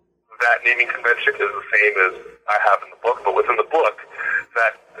that naming convention is the same as I have in the book, but within the book,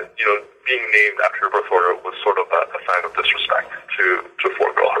 that being named after your birth order was sort of a sign of disrespect to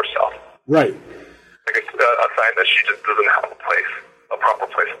Four Girl herself. Right. Like a sign that she just doesn't have a proper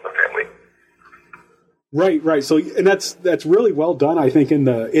place in the family. Right. So, and that's really well done, I think, in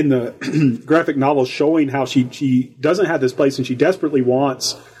the graphic novel, showing how she doesn't have this place and she desperately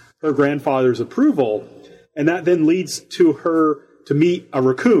wants her grandfather's approval, and that then leads to her to meet a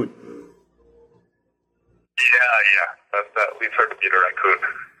raccoon. Yeah. That leads her to meet a raccoon.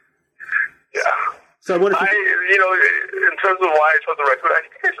 Yeah. So I wonder if in terms of why I chose the raccoon, I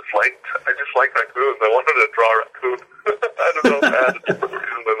think I just liked raccoons. I wanted to draw a raccoon. I don't know if I had a different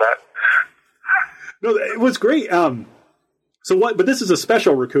reason than that. No, it was great. So what? But this is a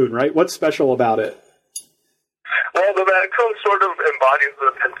special raccoon, right? What's special about it? Well, the raccoon sort of embodies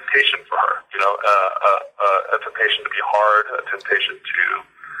the temptation for her. A temptation to be hard, a temptation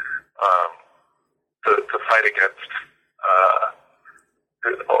to fight against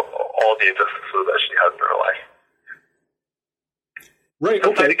all the injustices that she has in her life. Right.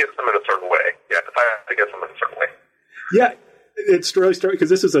 To fight against them in a certain way. Yeah, to fight against them in a certain way. Yeah, it's really strange because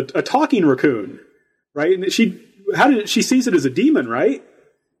this is a talking raccoon, right? And she sees it as a demon, right?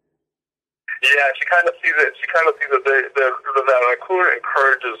 Yeah, she kind of sees it. The raccoon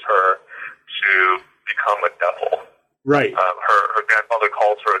encourages her to become a devil. Right. Her grandmother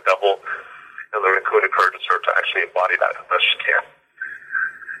calls her a devil, and the raccoon encourages her to actually embody that as best she can.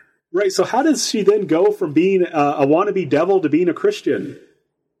 Right. So how does she then go from being a wannabe devil to being a Christian?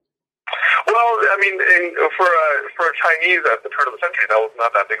 Well, I mean, for a Chinese at the turn of the century, that was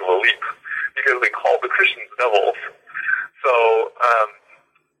not that big of a leap because they called the Christians devils.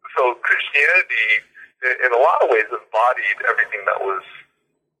 So Christianity, in a lot of ways, embodied everything that was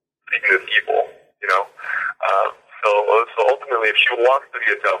seen as evil. So ultimately, if she wants to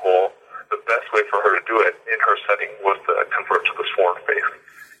be a devil, the best way for her to do it in her setting was to convert to this foreign faith,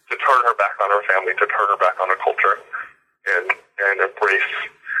 to turn her back on her family, to turn her back on her culture, and embrace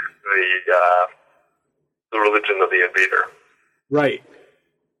the religion of the invader. Right.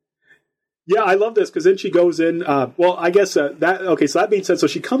 Yeah, I love this because then she goes in. I guess so that being said, so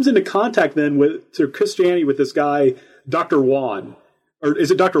she comes into contact then to Christianity with this guy, Dr. Wan, or is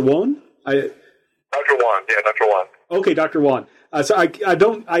it Dr. Wan? Dr. Wan, yeah, Dr. Wan. Okay, Dr. Wan. So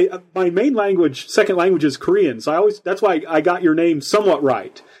my main language, second language is Korean. So that's why I got your name somewhat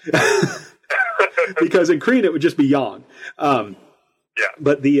right. Because in Korean it would just be Yan. Yeah.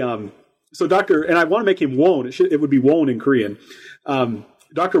 But so Dr. and I want to make him Won. It would be Won in Korean.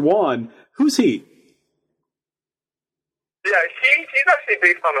 Dr. Wan, who's he? Yeah, he's actually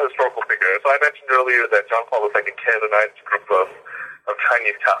based on a historical figure. So I mentioned earlier that John Paul II canonized a group of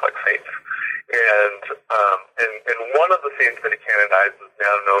Chinese Catholic saints. And one of the saints that he canonized is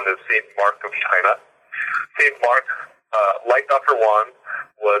now known as Saint Mark of China. Saint Mark, like Dr. Wan,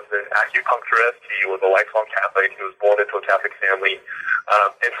 was an acupuncturist. He was a lifelong Catholic. He was born into a Catholic family.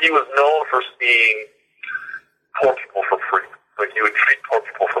 And he was known for seeing poor people for free. So he would treat poor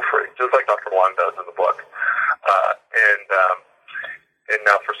people for free, just like Dr. Wan does in the book. And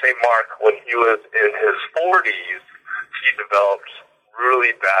now for St. Mark, when he was in his 40s, he developed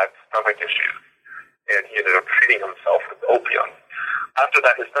really bad stomach issues, and he ended up treating himself with opium. After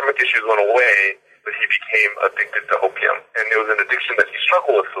that, his stomach issues went away, but he became addicted to opium. And it was an addiction that he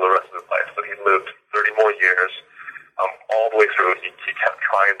struggled with for the rest of his life, but he lived 30 more years. All the way through, he kept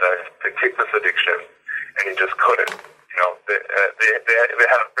trying to kick this addiction, and he just couldn't. They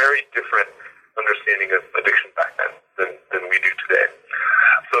had a very different understanding of addiction back then than we do today.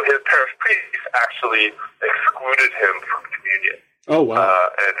 So his parish priest actually excluded him from communion. Oh, wow.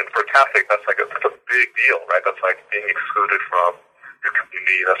 And for Catholic, that's a big deal, right? That's like being excluded from your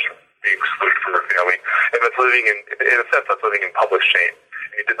community. That's being excluded from your family. And that's living in a sense, that's living in public shame.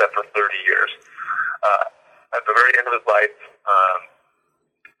 And he did that for 30 years. At the very end of his life,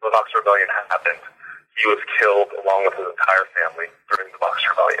 the Boxer Rebellion happened. He was killed along with his entire family during the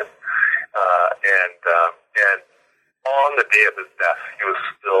Boxer Rebellion. And on the day of his death, he was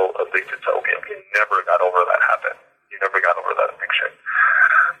still addicted to opium. He never got over that habit. He never got over that addiction.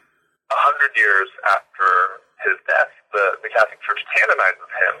 100 years after his death, the Catholic Church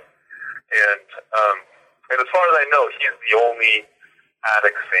canonizes him. And as far as I know, he's the only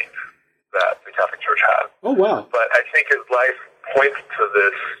addict saint that the Catholic Church has. Oh, wow. But I think his life points to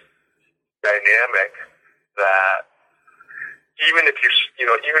this dynamic that even if you're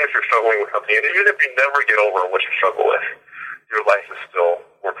struggling with something, and even if you never get over what you struggle with, your life is still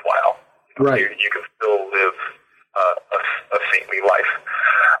worthwhile. Right. You can still live a saintly life.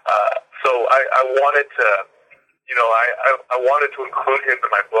 So I wanted to, I wanted to include him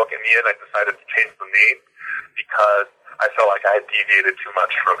in my book. In the end, I decided to change the name because I felt like I had deviated too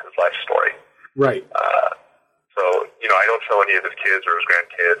much from his life story. Right. So I don't show any of his kids or his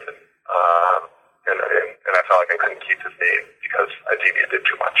grandkids, and I felt like I couldn't keep his name because I deviated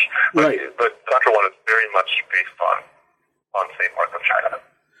too much. Right. But Dr. Wan is very much based on St. Mark of China.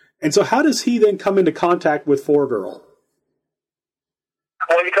 And so how does he then come into contact with 4Girl?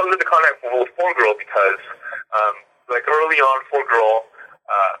 Well, he comes into contact with 4Girl because, early on, 4Girl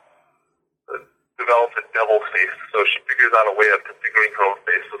develops a devil face. So she figures out a way of configuring her own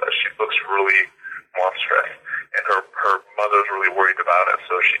face so that she looks really monstrous. And her mother's really worried about it,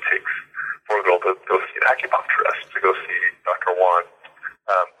 so she takes poor girl to go see an acupuncturist, to go see Dr. Wan.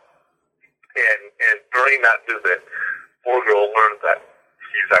 And during that visit, poor girl learns that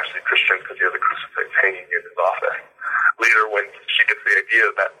he's actually Christian because he has a crucifix hanging in his office. Later, when she gets the idea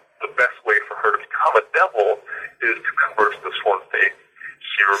that the best way for her to become a devil is to convert to the sworn faith,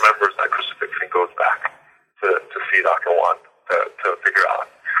 she remembers that crucifix and goes back to see Dr. Wan to figure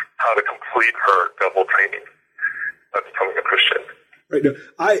out how to complete her devil training of becoming a Christian. Right. No,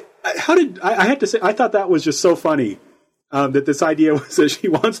 I had to say, I thought that was just so funny, that this idea was that she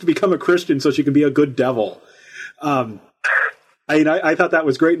wants to become a Christian so she can be a good devil. I thought that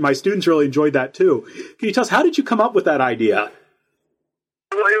was great, and my students really enjoyed that too. Can you tell us, how did you come up with that idea?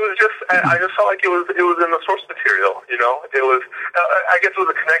 Well, it was just, I just felt like it was in the source material, you know? It was, I guess it was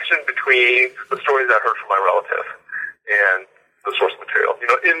a connection between the stories I heard from my relative and the source material. You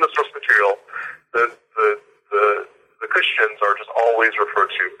know, in the source material, the Christians are just always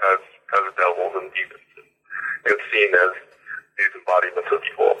referred to as devils and demons. It's seen as these embodiments of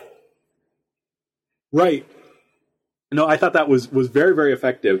evil. Right. No, I thought that was very, very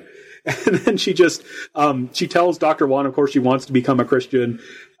effective. And then she just, she tells Dr. Wan, of course, she wants to become a Christian.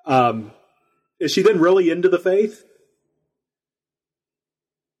 Is she then really into the faith?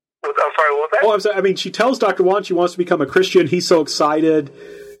 I'm sorry, what was that? Oh, I'm sorry. I mean, she tells Dr. Wan she wants to become a Christian. He's so excited.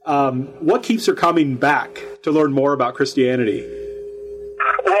 What keeps her coming back to learn more about Christianity?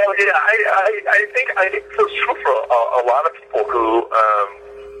 Well, yeah, I think it's true for a lot of people who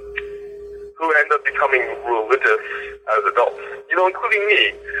end up becoming religious as adults, you know, including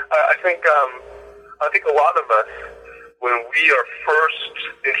me. I think a lot of us, when we are first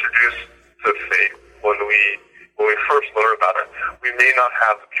introduced to faith, when we first learn about it, we may not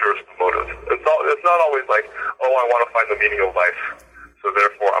have the purest of motives. It's not always like, oh, I want to find the meaning of life, so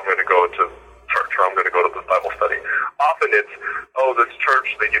therefore I'm going to go to church, or I'm going to go to this Bible study. Often it's, oh, this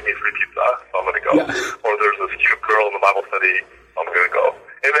church, they give me free pizza, so I'm going to go. Yeah. Or there's this cute girl in the Bible study, so I'm going to go.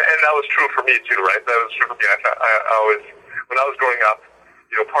 And that was true for me too, right? That was true for me. I always, when I was growing up,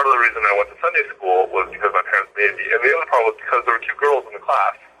 you know, part of the reason I went to Sunday school was because my parents made me, and the other part was because there were two girls in the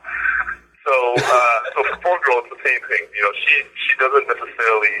class. So for poor girl, it's the same thing. You know, she doesn't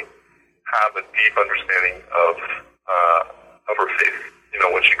necessarily have a deep understanding of her faith. You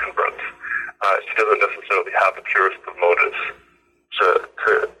know, when she converts, she doesn't necessarily have the purest of motives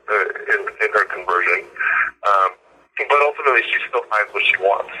in her conversion. But ultimately, she still finds what she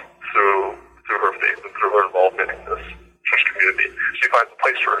wants through her faith and through her involvement in this church community. She finds a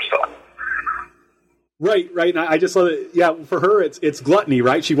place for herself. Right. And I just love it. Yeah, for her, it's gluttony,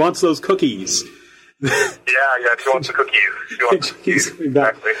 right? She wants those cookies. Yeah, she wants the cookies. She wants the cookies.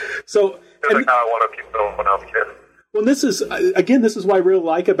 Exactly. So, it's like how I want to keep them when I was a kid. Well, this is what I really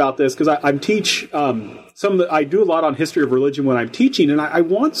like about this, because I teach I do a lot on history of religion when I'm teaching, and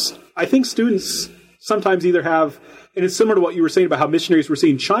I think students sometimes either have, and it's similar to what you were saying about how missionaries were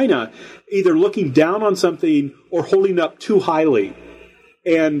seeing China, either looking down on something or holding it up too highly.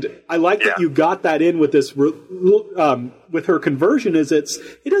 And I like that you got that in with this, with her conversion, it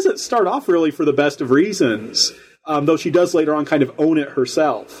doesn't start off really for the best of reasons, though she does later on kind of own it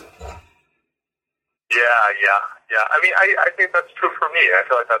herself. Yeah. I mean, I think that's true for me. I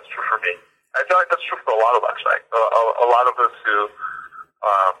feel like that's true for me. I feel like that's true for a lot of us, right? A lot of us who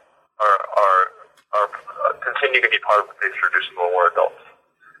are continue to be part of the faith tradition when we're adults.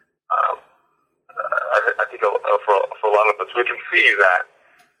 I think for a lot of us, we can see that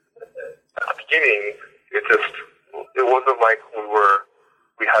at the beginning, it wasn't like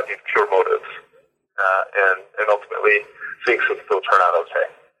we had these pure motives, and ultimately things can still turn out okay.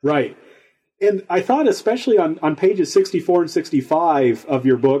 Right. And I thought, especially on pages 64 and 65 of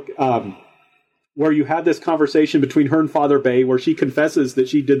your book, where you had this conversation between her and Father Bay, where she confesses that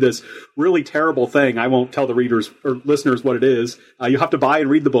she did this really terrible thing. I won't tell the readers or listeners what it is. You have to buy and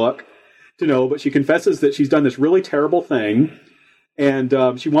read the book to know, but she confesses that she's done this really terrible thing, and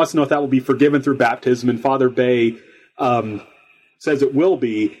she wants to know if that will be forgiven through baptism, and Father Bay says it will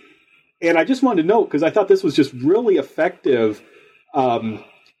be. And I just wanted to note, because I thought this was just really effective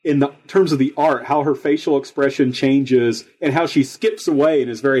in the terms of the art, how her facial expression changes and how she skips away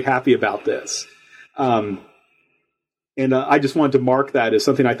and is very happy about this. And I just wanted to mark that as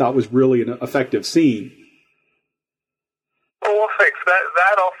something I thought was really an effective scene. Well, thanks.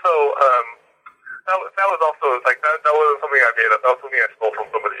 That also, that was also, like, that wasn't something I made up. That was something I stole from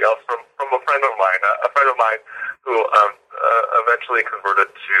somebody else, from a friend of mine who eventually converted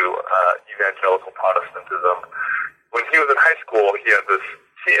to evangelical Protestantism. When he was in high school, he had this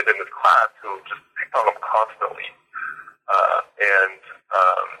kid in his class who just picked on him constantly, and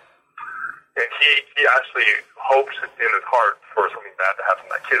he actually hoped in his heart for something bad to happen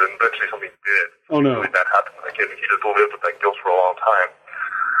to that kid, and eventually something did. Oh no! Really bad happened to that kid, and he just lived with that guilt for a long time.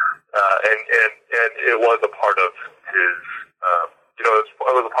 And it was a part of his, it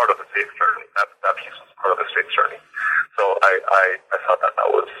was a part of his faith journey. That piece was part of his faith journey. So I thought that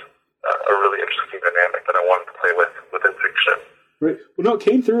was a really interesting dynamic that I wanted to play with within fiction. Right. Well, no, it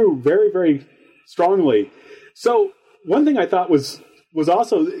came through very, very strongly. So one thing I thought was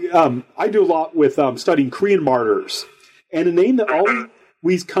also, I do a lot with studying Korean martyrs, and a name that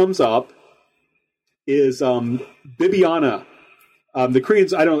always comes up is Bibiana. The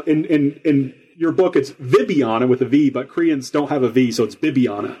Koreans, in your book, it's Vibiana with a V, but Koreans don't have a V, so it's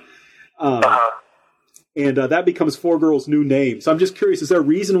Bibiana. And that becomes 4Girl's new name. So I'm just curious, is there a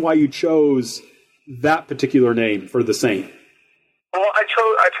reason why you chose that particular name for the saint? Well, I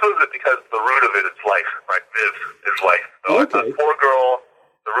chose it because the root of it is life, right? Viv is life. So okay. 4Girl,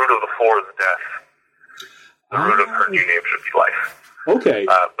 the root of the 4 is death. The root of her new name should be life. Okay.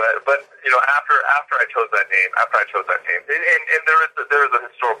 But after I chose that name, and there is a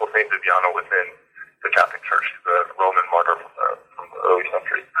historical Saint Vibiana within the Catholic Church, the Roman martyr from the early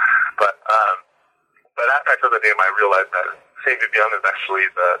centuries. But after I chose that name, I realized that Saint Vibiana is actually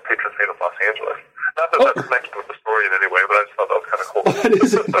the patron saint of Los Angeles. Not that that's connected with the story in any way, but I just thought that was kind of cool.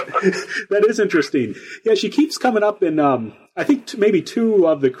 That is interesting. Yeah, she keeps coming up in, I think maybe 2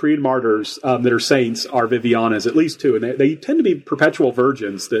 of the Korean martyrs that are saints are Vivianas, at least 2, and they tend to be perpetual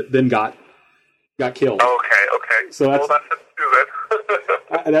virgins that then got killed. Okay. So that's then.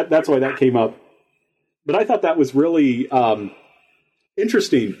 that's why that came up. But I thought that was really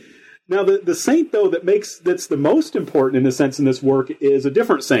interesting. Now, the saint, though, that's the most important, in a sense, in this work is a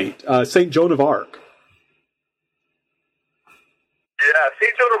different saint, Saint Joan of Arc. Yeah,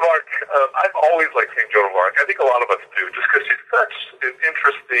 Saint Joan of Arc, I've always liked Saint Joan of Arc. I think a lot of us do, just because she's such an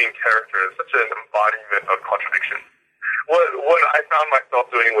interesting character, such an embodiment of contradiction. What I found myself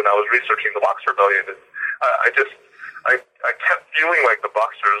doing when I was researching the Boxer Rebellion is I kept feeling like the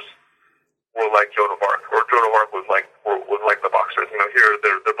Boxers were like Joan of Arc, or Joan of Arc was like the Boxers. Here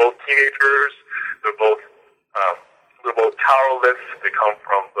they're both teenagers. They're both powerless. They come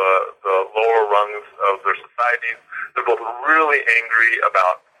from the lower rungs of their societies. They're both really angry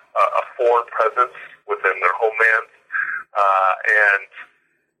about a foreign presence within their homeland,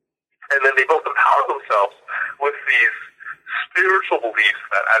 and then they both empower themselves with these spiritual beliefs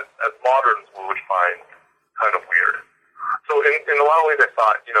that, as moderns, we would find kind of weird. So in a lot of ways, I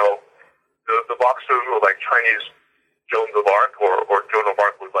thought, the Boxers were like Chinese Joan of Arc, or Joan of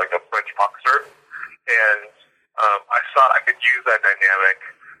Arc was like a French boxer, and I thought I could use that dynamic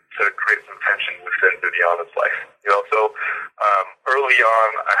to create some tension within Viviana's life. So early on,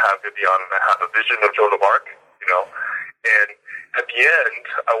 I have Viviana, and I have a vision of Joan of Arc, and at the end,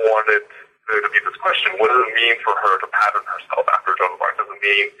 I wanted there to be this question: what does it mean for her to pattern herself after Joan of Arc? Does it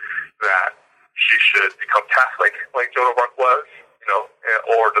mean that she should become Catholic like Joan of Arc was,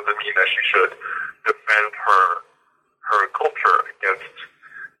 or does it mean that she should defend her culture against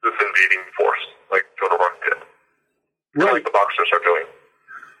this invading force like Joan of Arc did? Right. Like the Boxers are doing.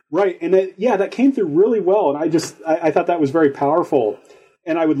 Right, and that came through really well, and I thought that was very powerful.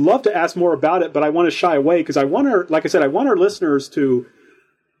 And I would love to ask more about it, but I want to shy away because I want our listeners to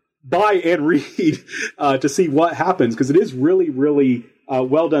buy and read to see what happens, because it is really, really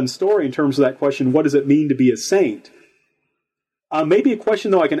well done story in terms of that question, what does it mean to be a saint? Maybe a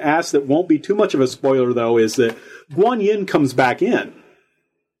question, though, I can ask that won't be too much of a spoiler, though, is that Guan Yin comes back in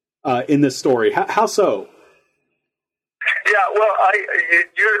this story. How so? Yeah, well,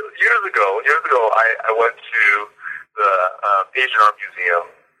 years ago, I went to the Asian Art Museum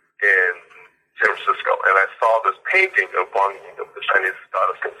in San Francisco, and I saw this painting of Guan Yin, of the Chinese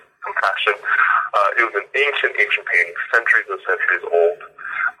goddess of compassion. It was an ancient painting, centuries and centuries old,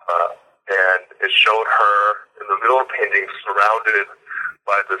 and it showed her in the middle of the painting, surrounded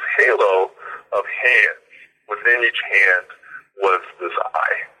by this halo of hands. Within each hand was this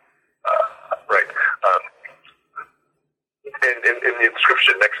eye, right? In the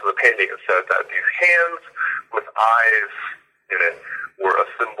inscription next to the painting, it said that these hands with eyes in it were a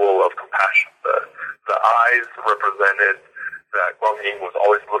symbol of compassion. The eyes represented that Guan Yin was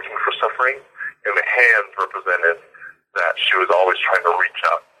always looking for suffering, and the hands represented that she was always trying to reach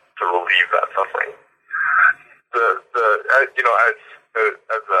out to relieve that suffering.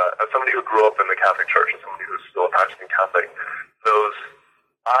 As somebody who grew up in the Catholic Church, and somebody who's still a practicing Catholic, those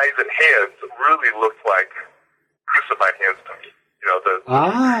eyes and hands really looked like crucified hands to me.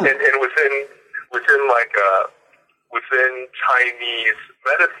 And within Chinese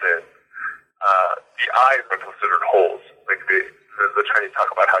medicine, the eyes are considered holes. Like the Chinese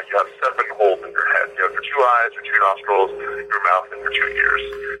talk about how you have 7 holes in your head. You have your 2 eyes, your 2 nostrils, your mouth, and your 2 ears.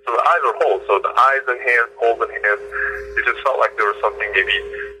 So the eyes are holes. So the eyes and hands, holes and hands, it just felt like there was something maybe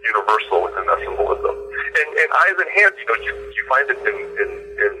universal within that symbolism. And eyes and hands, you find it in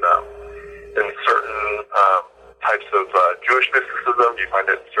certain types of Jewish mysticism. You find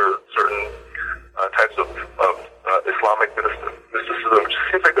it in certain types of Islamic mysticism. It just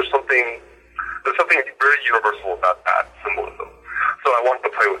seems like there's something very universal about that symbolism. So I wanted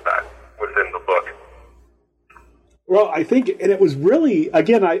to play with that within the book. Well, I think, and it was really,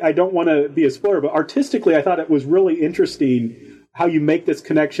 again, I don't want to be a spoiler, but artistically, I thought it was really interesting how you make this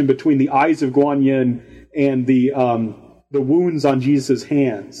connection between the eyes of Guan Yin and the wounds on Jesus'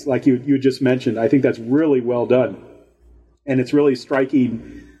 hands, like you just mentioned. I think that's really well done. And it's really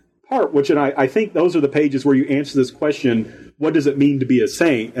striking part, which, and I think those are the pages where you answer this question, what does it mean to be a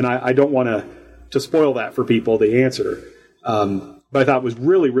saint? And I don't want to spoil that for people, the answer. But I thought it was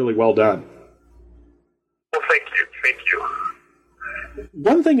really, really well done. Well, thank you.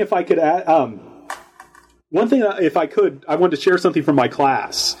 One thing, if I could add, I wanted to share something from my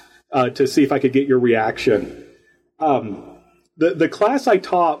class to see if I could get your reaction. The class I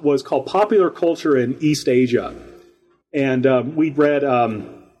taught was called Popular Culture in East Asia. And we read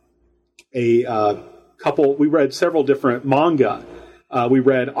we read several different manga. We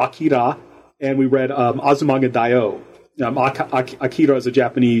read Akira, and we read Azumanga Daioh. Akira is a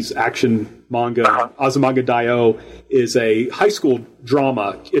Japanese action manga. Azumanga Daioh is a high school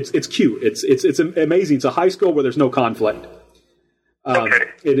drama. It's cute. It's amazing. It's a high school where there's no conflict. And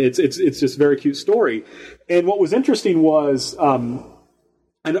it's just a very cute story. And what was interesting was, and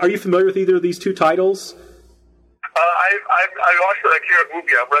are you familiar with either of these 2 titles? I watched the Akira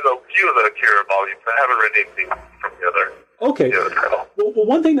movie. I've read a few of the Akira volumes. I haven't read anything from the other. Okay. Well,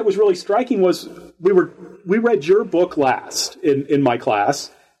 one thing that was really striking was we read your book last in my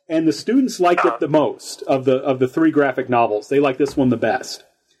class, and the students liked it the most of the 3 graphic novels. They liked this one the best.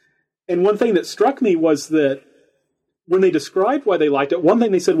 And one thing that struck me was that when they described why they liked it, one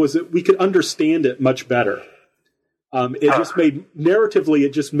thing they said was that we could understand it much better.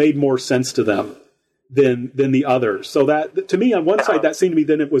 It just made more sense to them than the others. So that, to me, on one side, that seemed to me,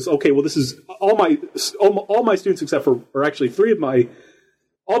 then it was, okay, well, this is all my students except for, or actually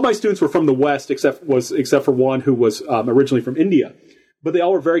all my students were from the West except for one who was originally from India. But they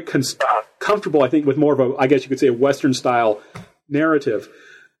all were very comfortable, I think, with more of a, I guess you could say, a Western style narrative.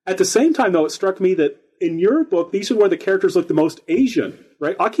 At the same time, though, it struck me that in your book, these are where the characters look the most Asian,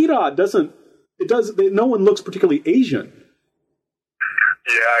 right? Akira no one looks particularly Asian.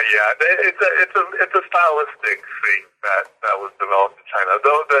 Yeah. It's a stylistic thing that was developed in China.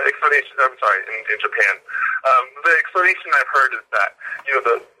 Though the explanation, in Japan, the explanation I've heard is that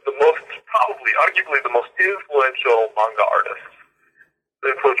the most, probably arguably the most influential manga artist, the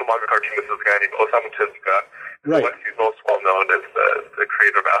influential manga cartoonist, is a guy named Osamu Tezuka. Right. He's most well known as the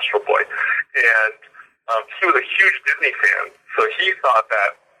creator of Astro Boy, and he was a huge Disney fan. So he thought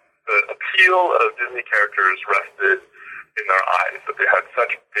that the appeal of Disney characters rested in their eyes, that they had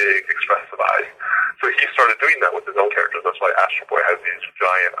such big, expressive eyes. So he started doing that with his own characters. That's why Astro Boy has these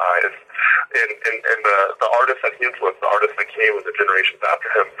giant eyes. And the artists that he influenced, the artists that came in the generations after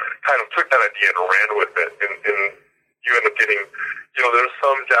him, kind of took that idea and ran with it. And you end up getting, there's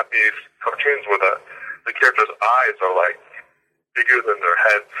some Japanese cartoons where the characters' eyes are like bigger than their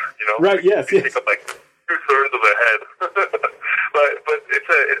heads. Right? Yes. They take up like 2/3 of their head. but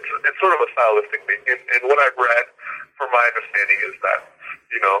it's sort of a stylistic thing. And what I've read, from my understanding, is that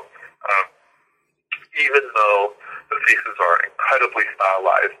even though the faces are incredibly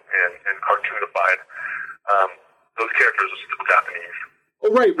stylized and cartoonified, those characters are still Japanese.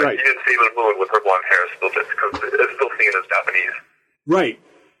 Oh, right. Even Sailor Moon with her blonde hair is still seen as Japanese. Right.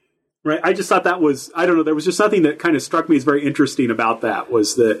 I just thought that was, I don't know, there was just something that kind of struck me as very interesting about that,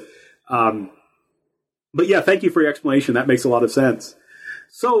 was that, but yeah, thank you for your explanation. That makes a lot of sense.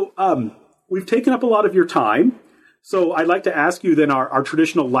 So we've taken up a lot of your time. So I'd like to ask you then our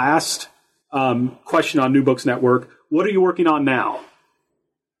traditional last question on New Books Network. What are you working on now?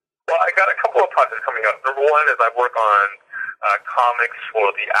 Well, I got a couple of projects coming up. Number one is I work on comics for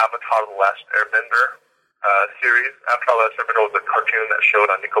the Avatar: The Last Airbender series. Avatar: The Last Airbender was a cartoon that showed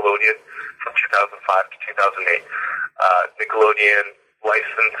on Nickelodeon from 2005 to 2008. Nickelodeon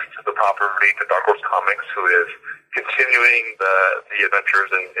licensed the property to Dark Horse Comics, who is continuing the adventures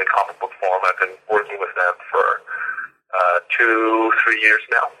in comic book form. I've been working with them for 2-3 years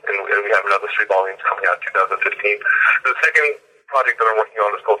now, and we have another 3 volumes coming out in 2015. The second project that I'm working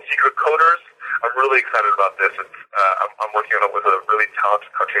on is called Secret Coders. I'm really excited about this. I'm working on it with a really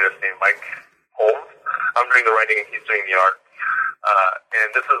talented cartoonist named Mike Holmes. I'm doing the writing and he's doing the art. and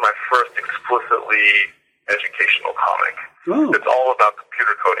this is my first explicitly educational comic. Oh. It's all about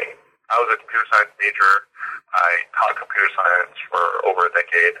computer coding. I was a computer science major. I taught computer science for over a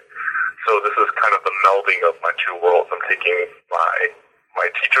decade. So this is kind of the melding of my two worlds. I'm taking my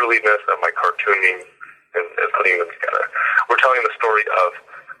teacherliness and my cartooning and putting them together. We're telling the story of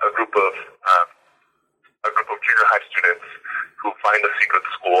a group of junior high students who find a secret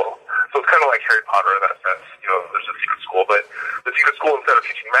school. So it's kind of like Harry Potter in that sense. You know, there's a secret school, but the secret school, instead of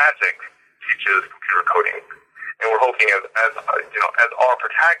teaching magic, teaches computer coding. And we're hoping as our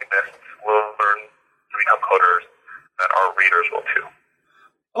protagonists will learn to become coders, that our readers will too.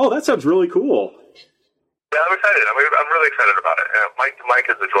 Oh, that sounds really cool. Yeah, I'm excited. I'm really excited about it. Mike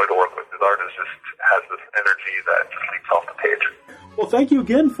is a joy to work with. His art has this energy that just leaps off the page. Well, thank you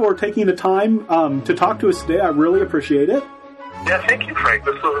again for taking the time to talk to us today. I really appreciate it. Yeah, thank you, Frank.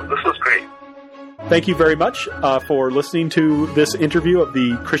 This was great. Thank you very much for listening to this interview of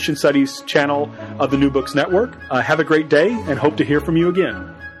the Christian Studies channel of the New Books Network. Have a great day and hope to hear from you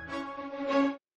again.